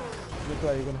looks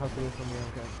like you're gonna have to wait for me.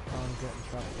 Okay. I'm getting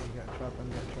trapped.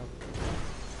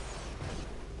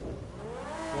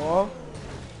 Whoa.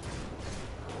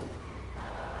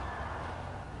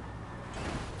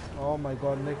 Oh my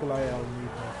god, Nikolai, I'll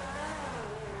need her.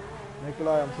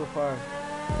 Nikolai, I'm so far.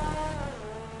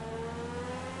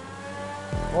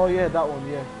 Oh yeah, that one,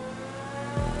 yeah.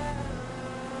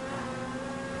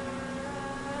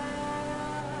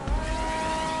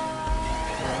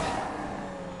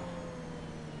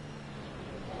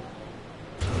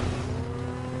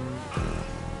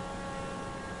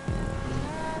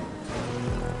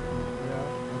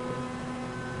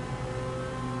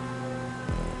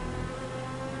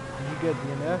 Did you get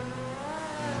DNF?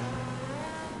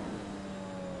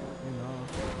 You know.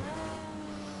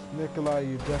 Nikolai,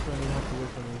 you definitely have to wait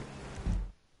for me.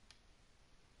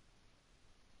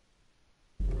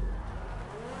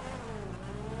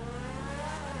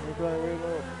 Nikolai, wait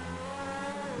up.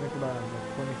 Nikolai, I'm like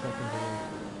 20 seconds away.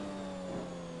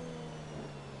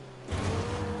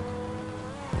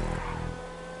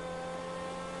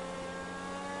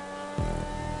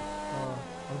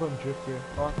 I'm going to drift here.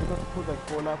 Oh, I forgot to put like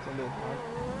 4 laps on this.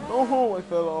 No, I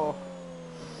fell off.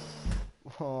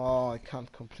 Oh, I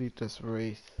can't complete this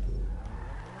race.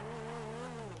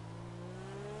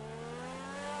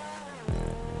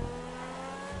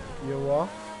 You what?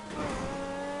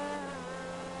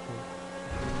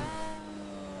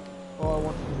 Oh,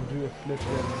 wanted to do a flip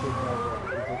there so bad, but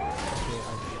it's like, okay,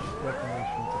 I definitely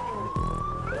shouldn't have tried.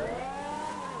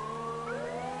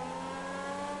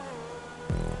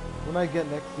 When I get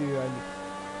next to you, I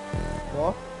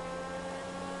what?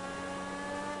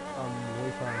 I'm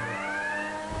way far ahead.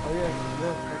 Oh yes,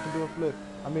 yes, I can do a flip.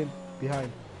 I mean,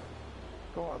 behind.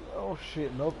 Come on. Oh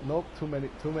shit, nope, nope, too many,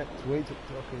 way too,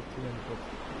 okay, too many flips.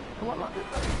 Come on, land it.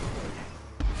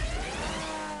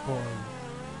 Boom.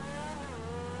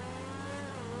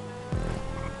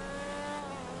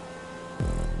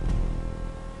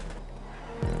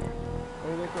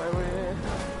 Wait, wait.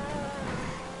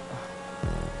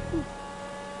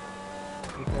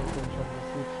 You guys can try to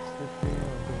slip thing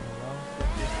or going around,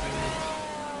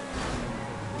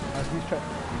 as he's trying to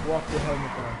walk the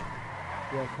helmet on.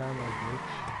 Yeah, camera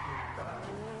glitch.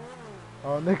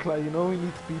 Oh, Nicola, you know we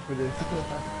need speed for this.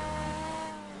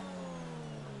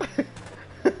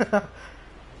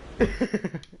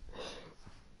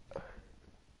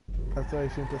 That's why you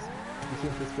shouldn't have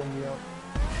spun me out.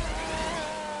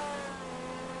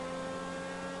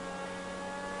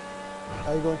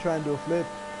 Are you gonna try and do a flip?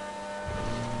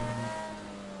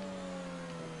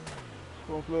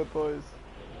 Go flip, boys.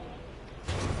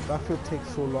 That flip takes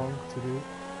so long to do,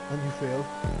 and you fail.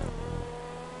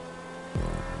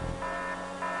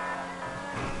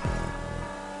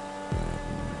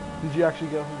 Did you actually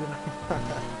get 109?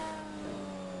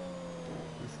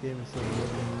 This game is so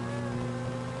good.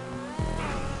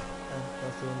 And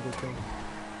that's the one good thing.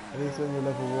 At least when you're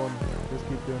level 1, just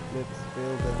keep doing flips,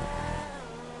 fail them.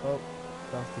 Oh,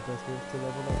 that's the best way to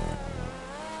level up.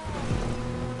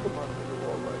 Come on, the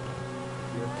wall right.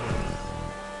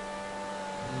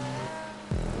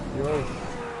 Yours.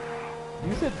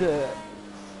 You said the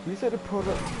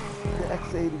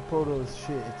X80 Proto is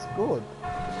shit. It's good.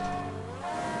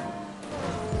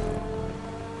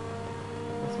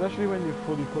 Especially when you're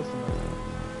fully customized.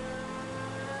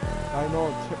 I know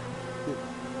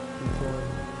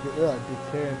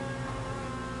deterrent.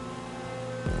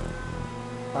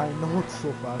 I know it's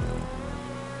so fast.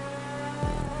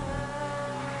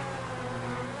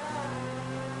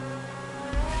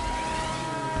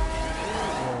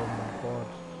 Oh my god,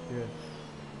 yes.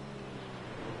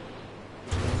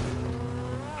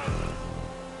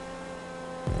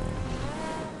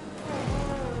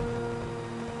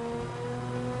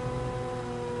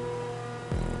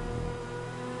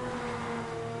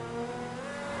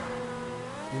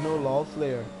 You know Lost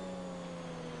Layer?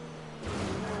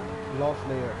 Lost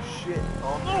Layer. Shit.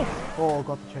 Oh no! Oh,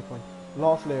 got the checkpoint.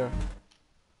 Lost Layer.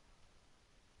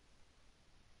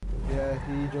 Yeah,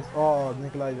 he just. Oh,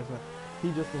 Nikolai just went.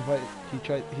 He just invited.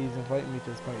 He's inviting me to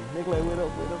his party. Nikolai, wait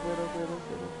up.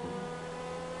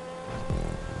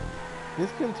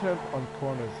 This can turn on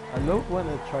corners. I love when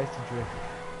it tries to drift.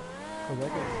 Cause I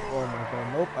can. Oh my god.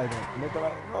 Nope, I don't.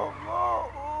 Nikolai, no.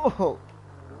 Oh.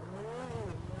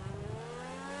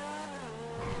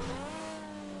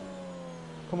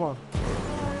 Come on.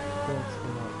 Don't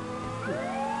spin out.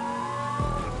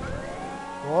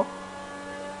 What?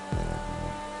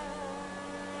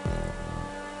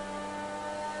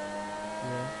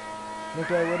 Yeah.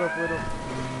 Nikolai, wait up.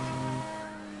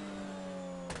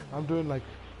 I'm doing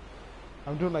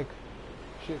like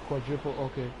shit quadruple.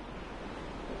 Okay.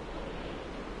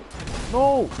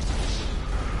 No.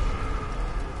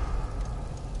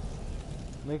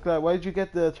 Nikolai, why did you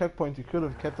get the checkpoint? You could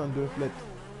have kept on doing flips.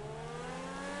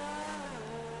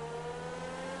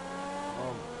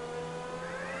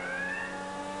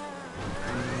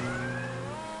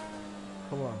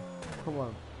 Come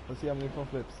on. Let's see how many front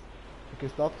flips. Okay,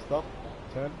 stop.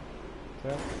 Turn.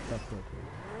 That's good.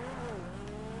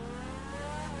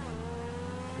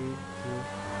 3, 2,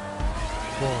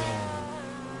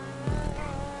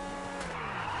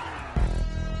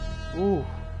 1. Ooh.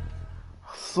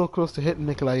 So close to hitting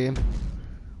Nikolai in.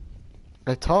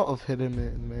 I thought of hitting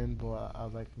him in, but I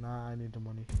was like, nah, I need the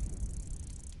money.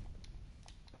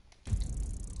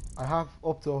 I have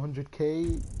up to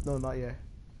 100k. No, not yet.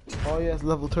 Oh yes,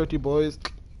 level 30, boys.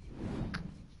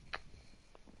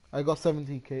 I got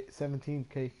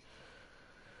 17k.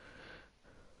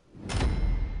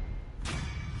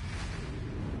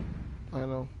 I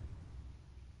know.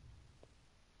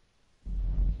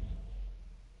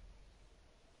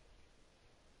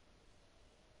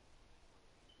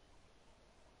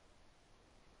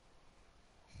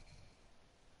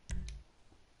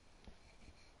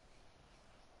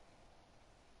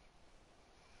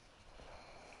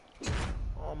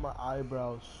 Oh, my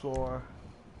eyebrows sore.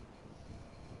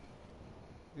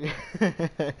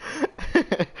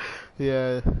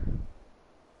 Yeah.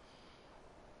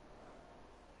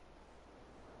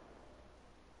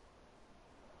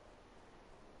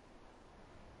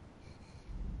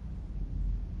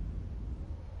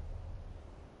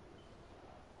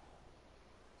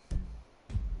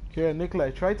 Okay,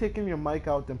 Nikolai, try taking your mic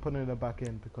out and putting it back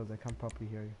in because I can't properly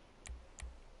hear you.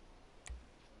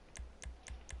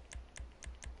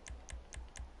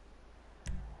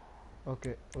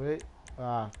 Okay, wait.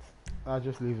 I'll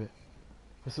just leave it.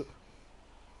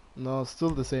 No, it's still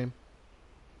the same.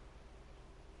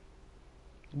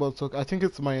 Well, so I think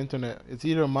it's my internet. It's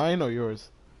either mine or yours.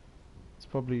 It's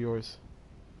probably yours.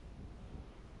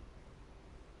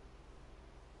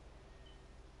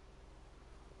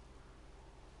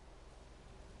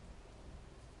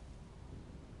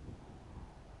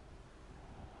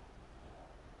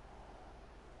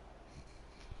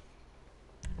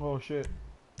 Oh shit.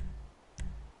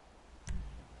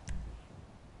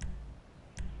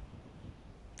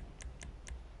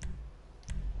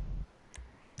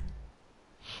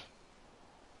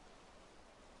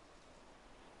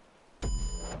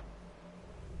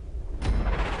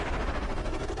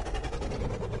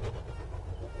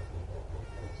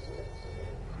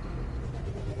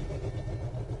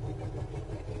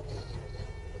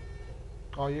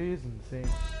 Oh, you're using the same.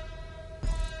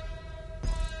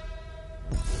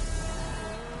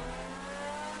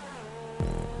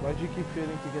 Why'd you keep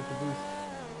failing to get the boost?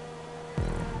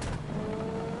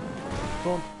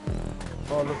 Don't.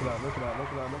 Oh, look at that, look at that, look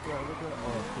at that, look at that, look at that.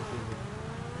 Oh, this is it.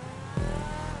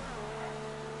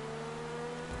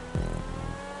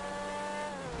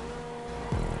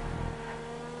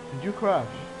 Did you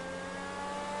crash?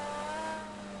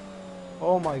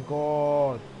 Oh my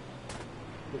god.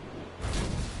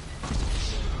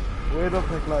 Wait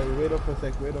up, Nikolai, wait up for a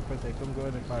sec, wait up for a sec. Don't go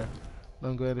any further.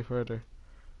 Don't go any further.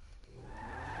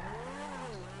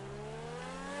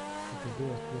 You can do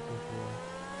a flip if you want.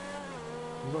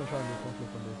 I'm gonna try and do a front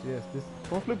flip on this. Yes, this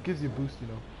front flip gives you boost, you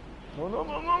know. No, no,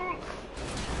 no, no!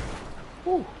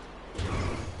 Ooh!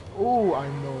 Oh, I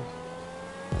know.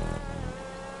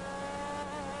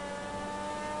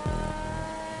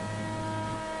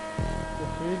 The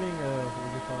feeling of what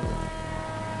do you call it?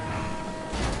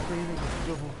 Feeling of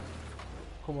double.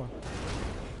 Come on.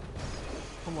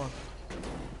 Come on.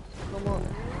 Come on.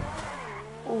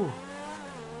 Oh!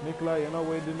 Nikolai, you're not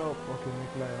waiting up. Okay,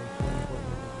 Nikolai, I'm 24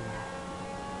 minutes.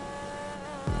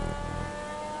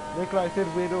 Nikolai, I said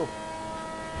wait up.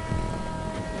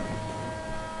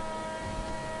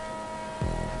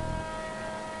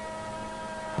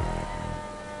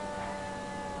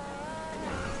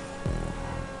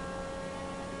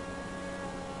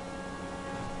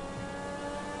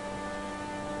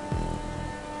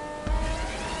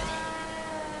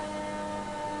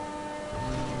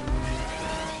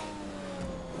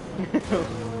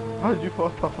 How did you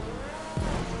fall off?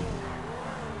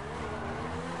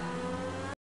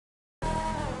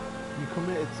 You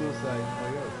committed suicide. Oh,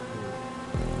 you're a fool.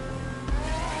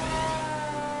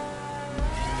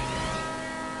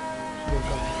 Should've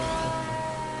got the first one.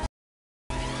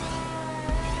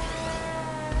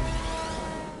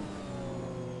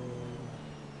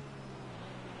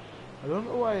 I don't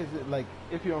know why is it like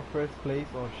if you're in first place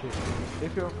or shit.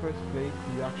 If you're in first place,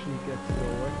 you actually get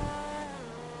slower.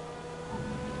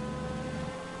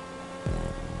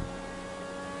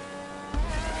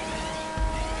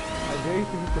 I dare you to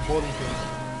hit the bowling pin.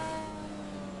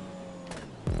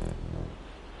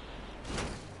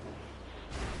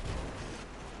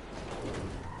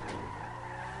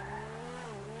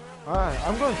 Alright,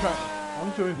 I'm gonna try.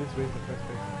 I'm doing this race in first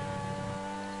place.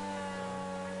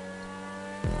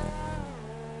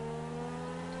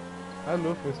 I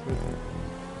love first person.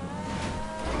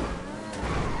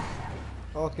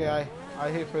 Okay,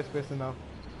 I hate first person now.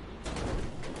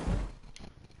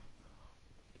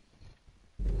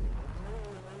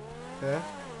 Yeah.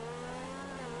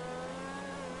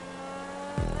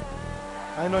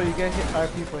 I know you get hit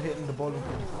RP for hitting the bowling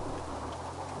pins.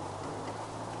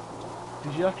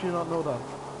 Did you actually not know that?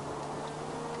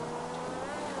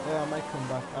 Yeah, I might come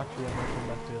back. Actually, I might come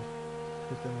back to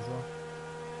hit them as well.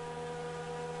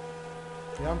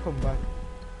 Yeah, I'm coming back.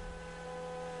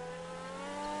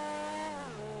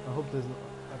 I hope there's no...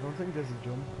 I don't think there's a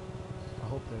jump. I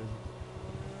hope there isn't.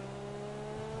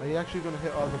 Are you actually going to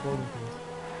hit all the bowling pins?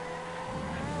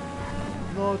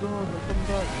 No, don't. I'm coming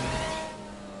back.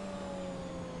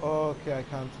 Oh, okay, I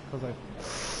can't because I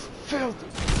failed.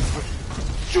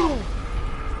 Jump!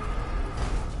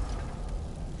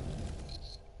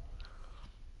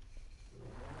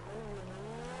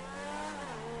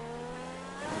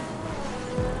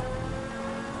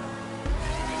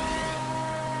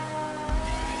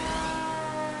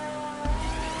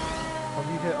 Have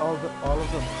you hit all of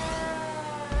them?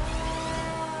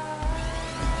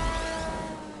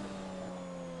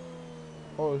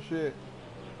 Oh shit!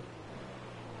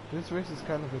 This race is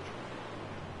kind of a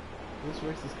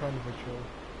troll.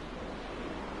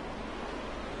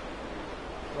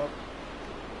 stop.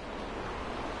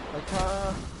 I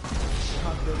can't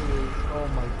get it. Oh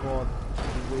my god,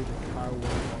 the way the car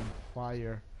was on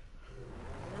fire.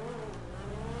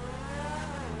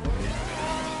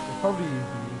 It's probably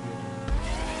easy.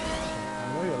 I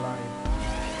know you're lying.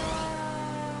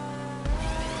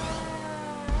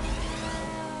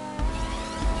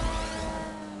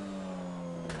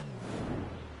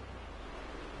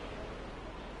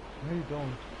 No, you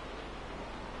don't.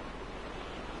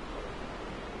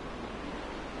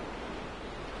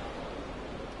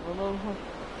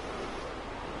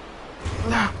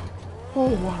 No. Oh,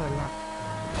 what a lap.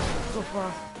 So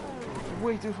fast.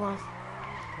 Way too fast.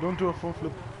 Don't do a front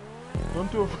flip.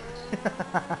 Don't do a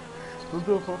don't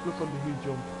do a front flip on the huge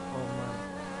jump. Oh man.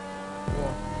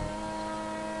 Whoa.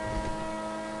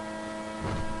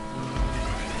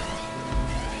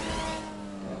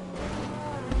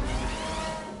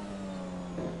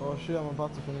 Oh shit, I'm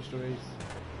about to finish the race.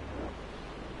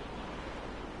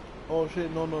 Oh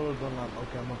shit, no, don't land.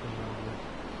 Okay, I'm not gonna land yet.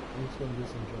 I'm just gonna do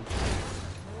some jumps.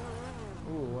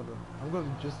 Ooh, what the? I'm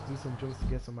gonna just do some jumps to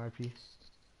get some RP.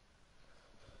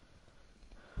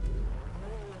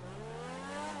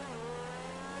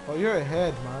 Oh, you're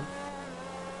ahead, man.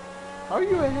 How are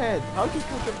you ahead? How'd you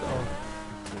catch up that? Oh.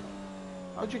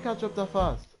 How'd you catch up that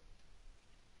fast?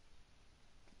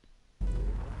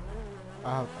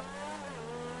 Yeah,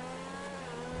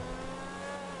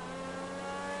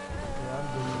 I'm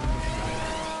doing.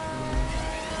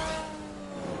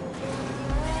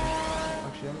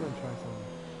 Actually, I'm gonna try some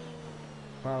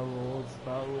barrel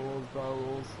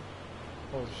rolls.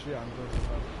 Oh shit, I'm going too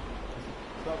fast.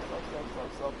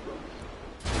 Stop.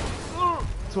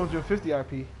 250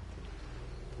 RP.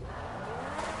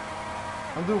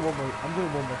 I'm doing one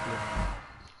more flip.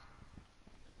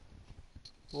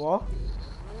 What?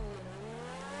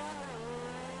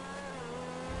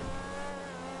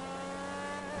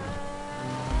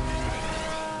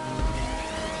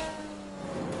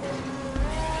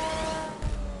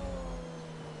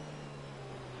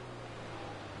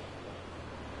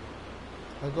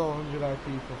 I got 100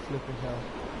 RP for flipping hell.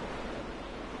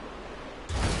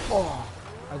 Oh,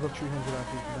 I got 300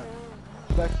 RP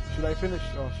for that. Should I finish?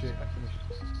 Oh shit, I finished.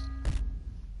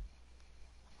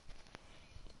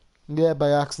 Yeah,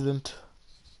 by accident.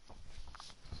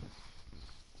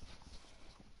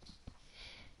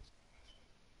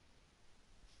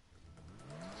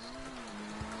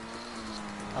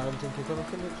 I don't think you're gonna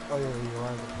finish. Oh yeah, you're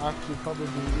right. Actually, probably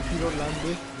if you don't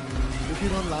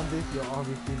land it, you're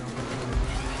obviously not gonna finish.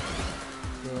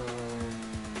 So,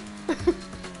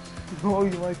 no,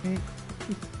 you might be.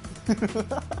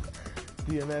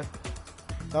 DNF.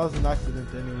 That was an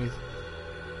accident, anyways.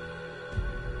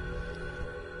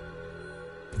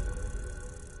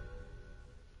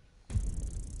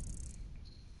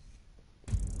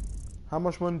 How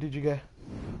much money did you get?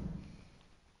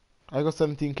 I got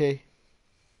 17k.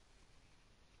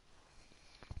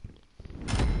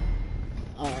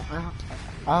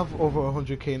 I have over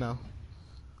 100k now.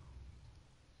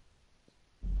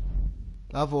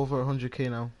 I have over 100k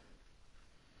now.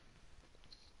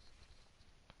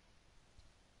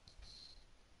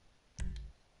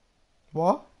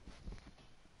 What?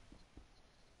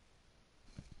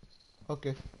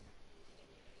 Okay.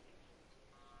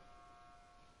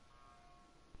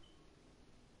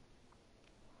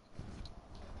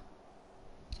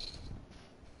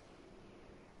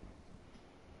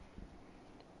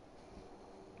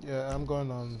 Yeah, I'm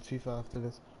going on FIFA after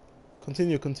this.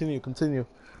 Continue.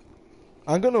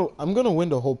 I'm gonna win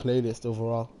the whole playlist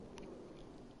overall.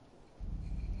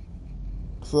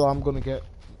 So I'm gonna get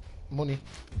money,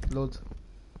 loads.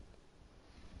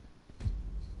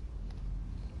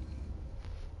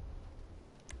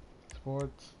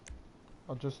 Sports.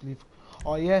 I'll just leave.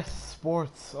 Oh yes,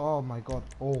 sports. Oh my god.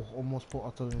 Oh, almost put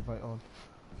auto invite on.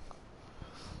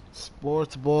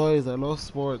 Sports, boys. I love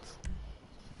sports.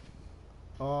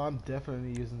 Oh, I'm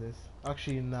definitely using this.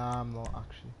 Actually, nah, I'm not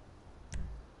actually.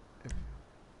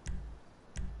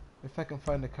 If I can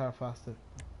find the car faster.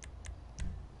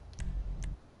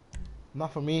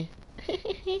 Not for me.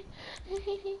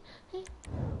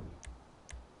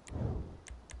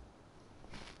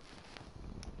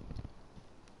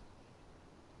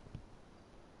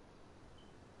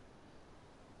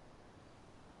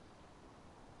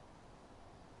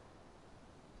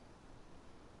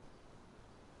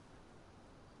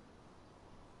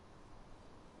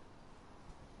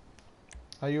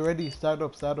 Are you ready? Start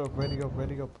up, ready up.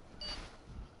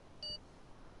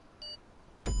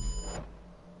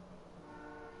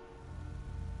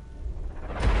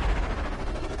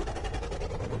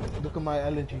 Look at my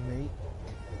allergy, mate.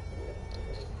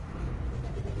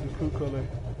 The cool color.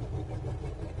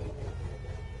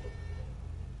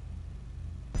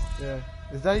 Yeah.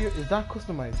 Is that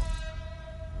customized?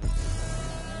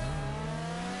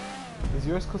 Is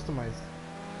yours customized?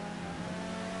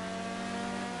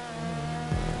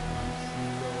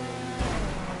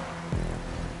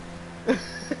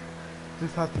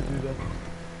 Just had to do that.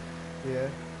 Yeah,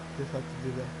 just had to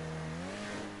do that.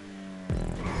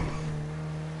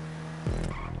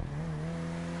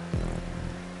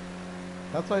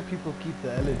 That's why people keep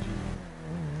the elegy.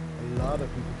 A lot of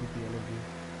people keep the elegy.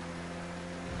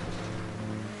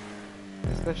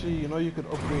 Especially, you know, you could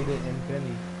upgrade it in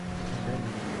Benny.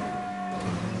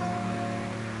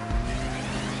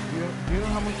 Do you know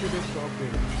how much it is to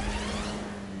upgrade it?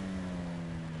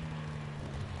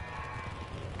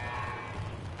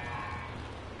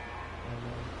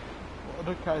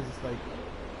 Other cars is like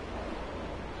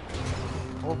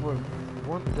over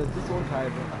one. There's this one car,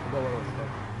 but I forgot what it was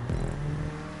called.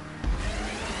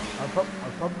 I'll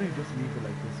probably just leave it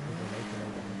like this because I like it.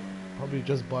 I'll probably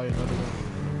just buy another one.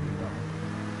 And do that one.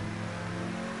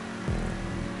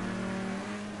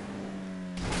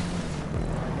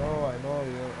 I know,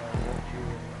 you're what you.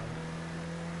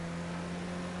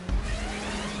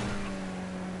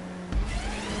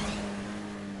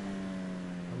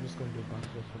 I'm just gonna do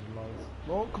backflip for the logs.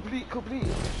 No, complete.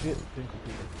 Shit, didn't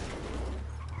complete it.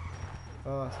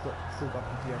 Oh, still got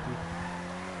PTRP.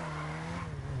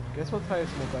 Guess what tire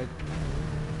smoke I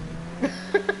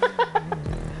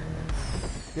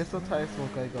Guess what tire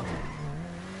smoke I got?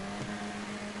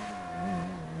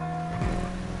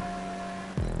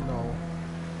 No.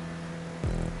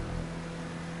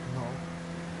 No.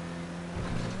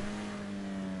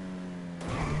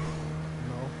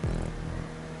 No.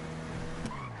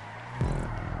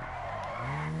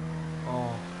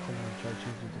 Oh, come on, try to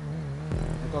choose it.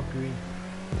 I got green.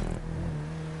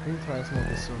 Green tire smoke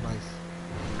is so nice.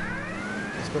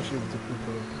 Especially with the blue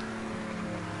color.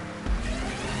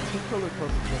 Blue color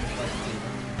costs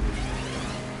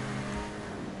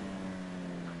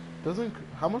 25k.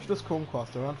 How much does chrome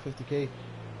cost? Around 50k.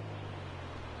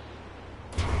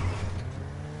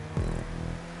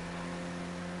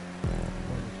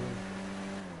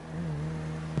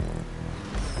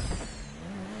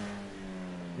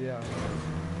 Yeah.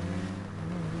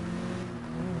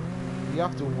 You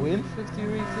have to win 50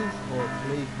 races or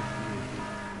play 50 races?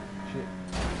 Shit.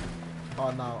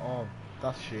 Oh no, oh,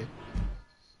 that's shit.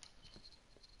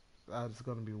 That's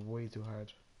gonna be way too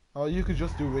hard. Oh, you could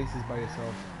just do races by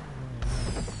yourself.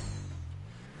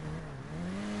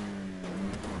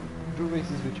 Do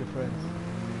races with your friends.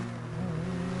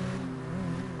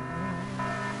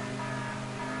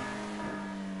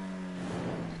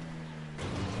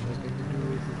 Like, they can do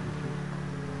races with you.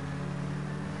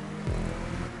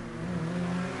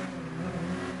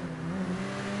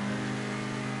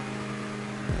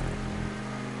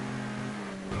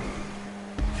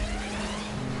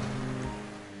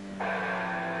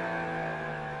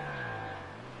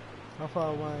 How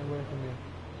far am I away from you?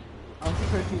 I'm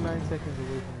 39 seconds away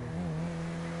from you.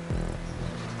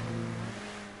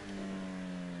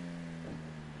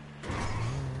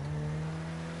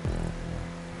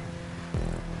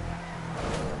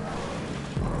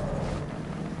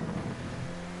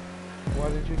 Why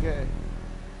did you get it?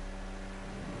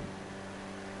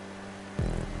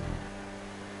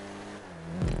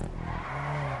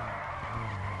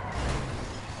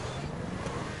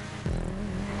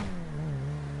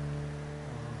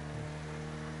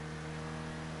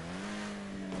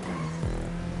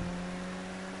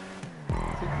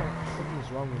 Something's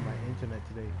wrong with my internet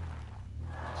today.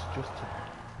 It's just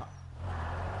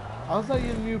how's that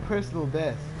your new personal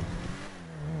best?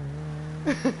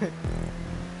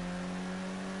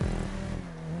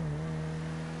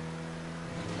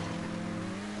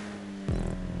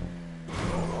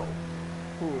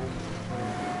 Cool.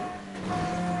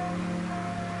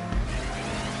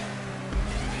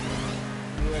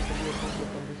 Yeah, I can do a front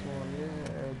flip on this one. Yeah,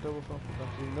 double front flip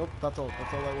actually. Nope, that's all.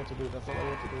 That's all I want to do. That's all I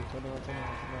want to do. Turn around, turn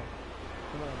around, turn around.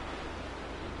 Turn around.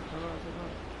 Turn around, turn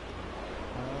around.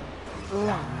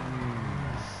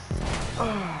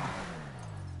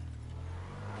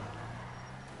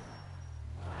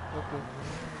 Okay.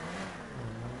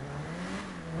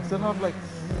 I still have like...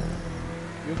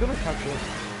 You're gonna catch up.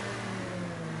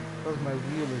 Because my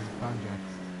wheel is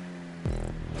banjaxed.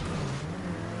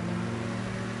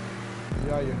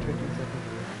 Yeah, you're 20 seconds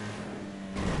away.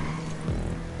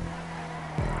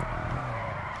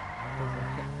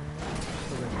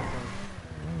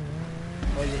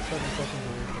 Oh, you're 7 seconds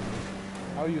away from me.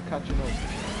 How are you catching up?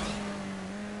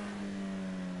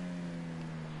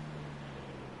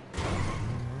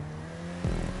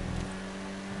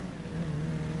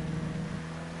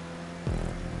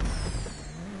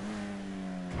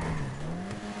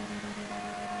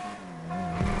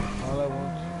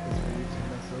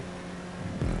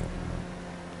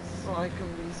 can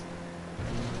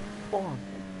respawn.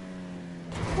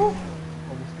 Woo!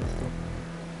 Almost messed up.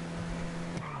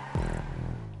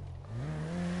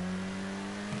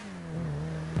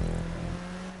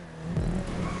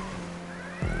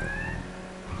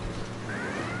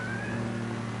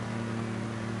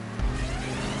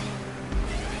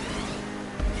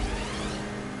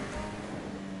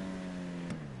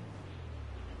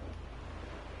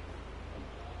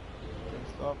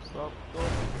 Stop, stop,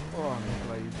 stop. Oh, I'm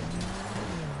glad you did.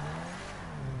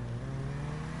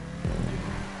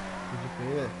 Did you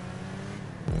feel it?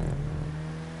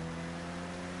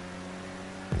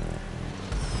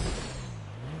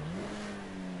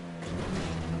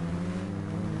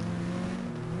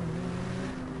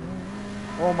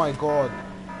 Oh my god.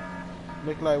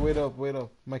 Nikolai, wait up, wait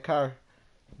up. My car,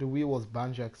 the wheel was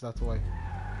banjax, that's why.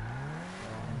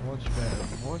 Much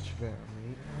better,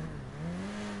 mate.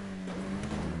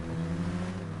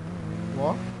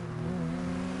 What?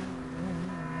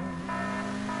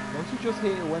 Don't you just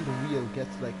hate it when the wheel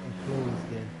gets like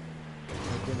enclosed in?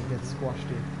 Like when it gets squashed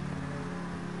in?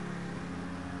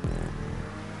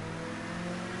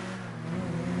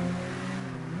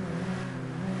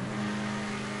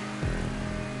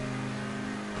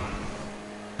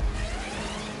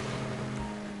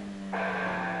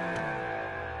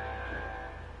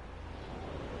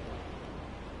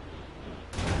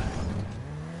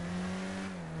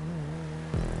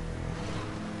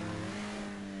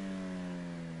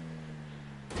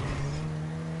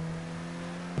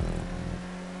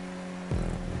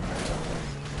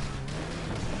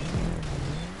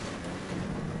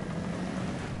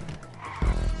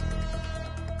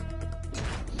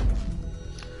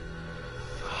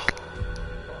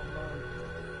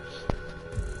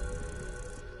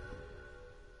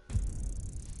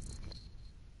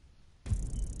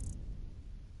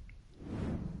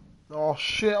 Oh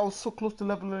shit, I was so close to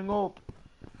leveling up.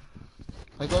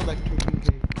 I got like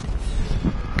 13k.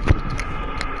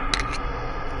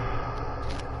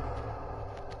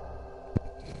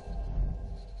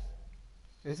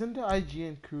 Isn't the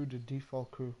IGN crew the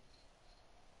default crew?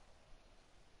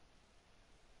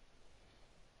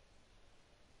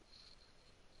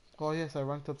 Oh yes, I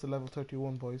ranked up to level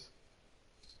 31, boys.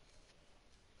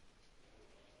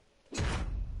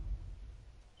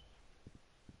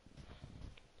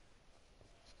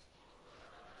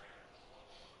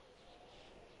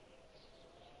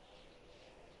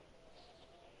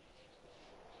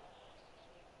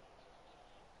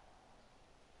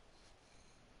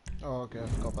 Oh okay, I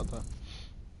forgot about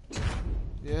that.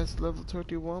 Yes, level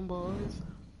 31, boys.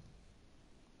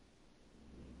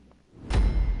 Yeah,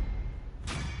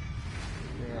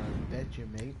 I bet you,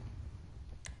 mate.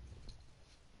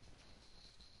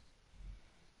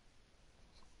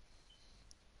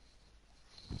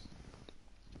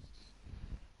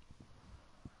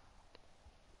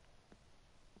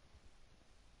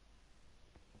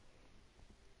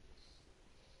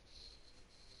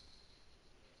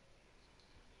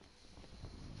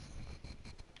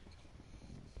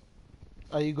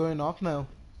 Are you going off now?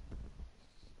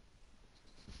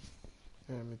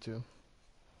 Yeah, me too.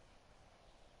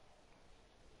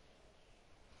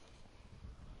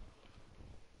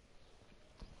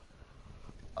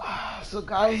 So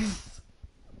guys,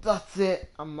 that's it.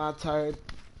 I'm not tired.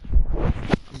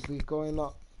 I'll be going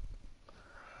off.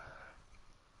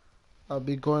 I'll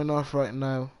be going off right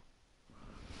now.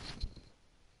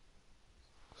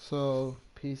 So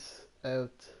peace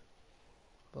out,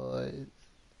 boys.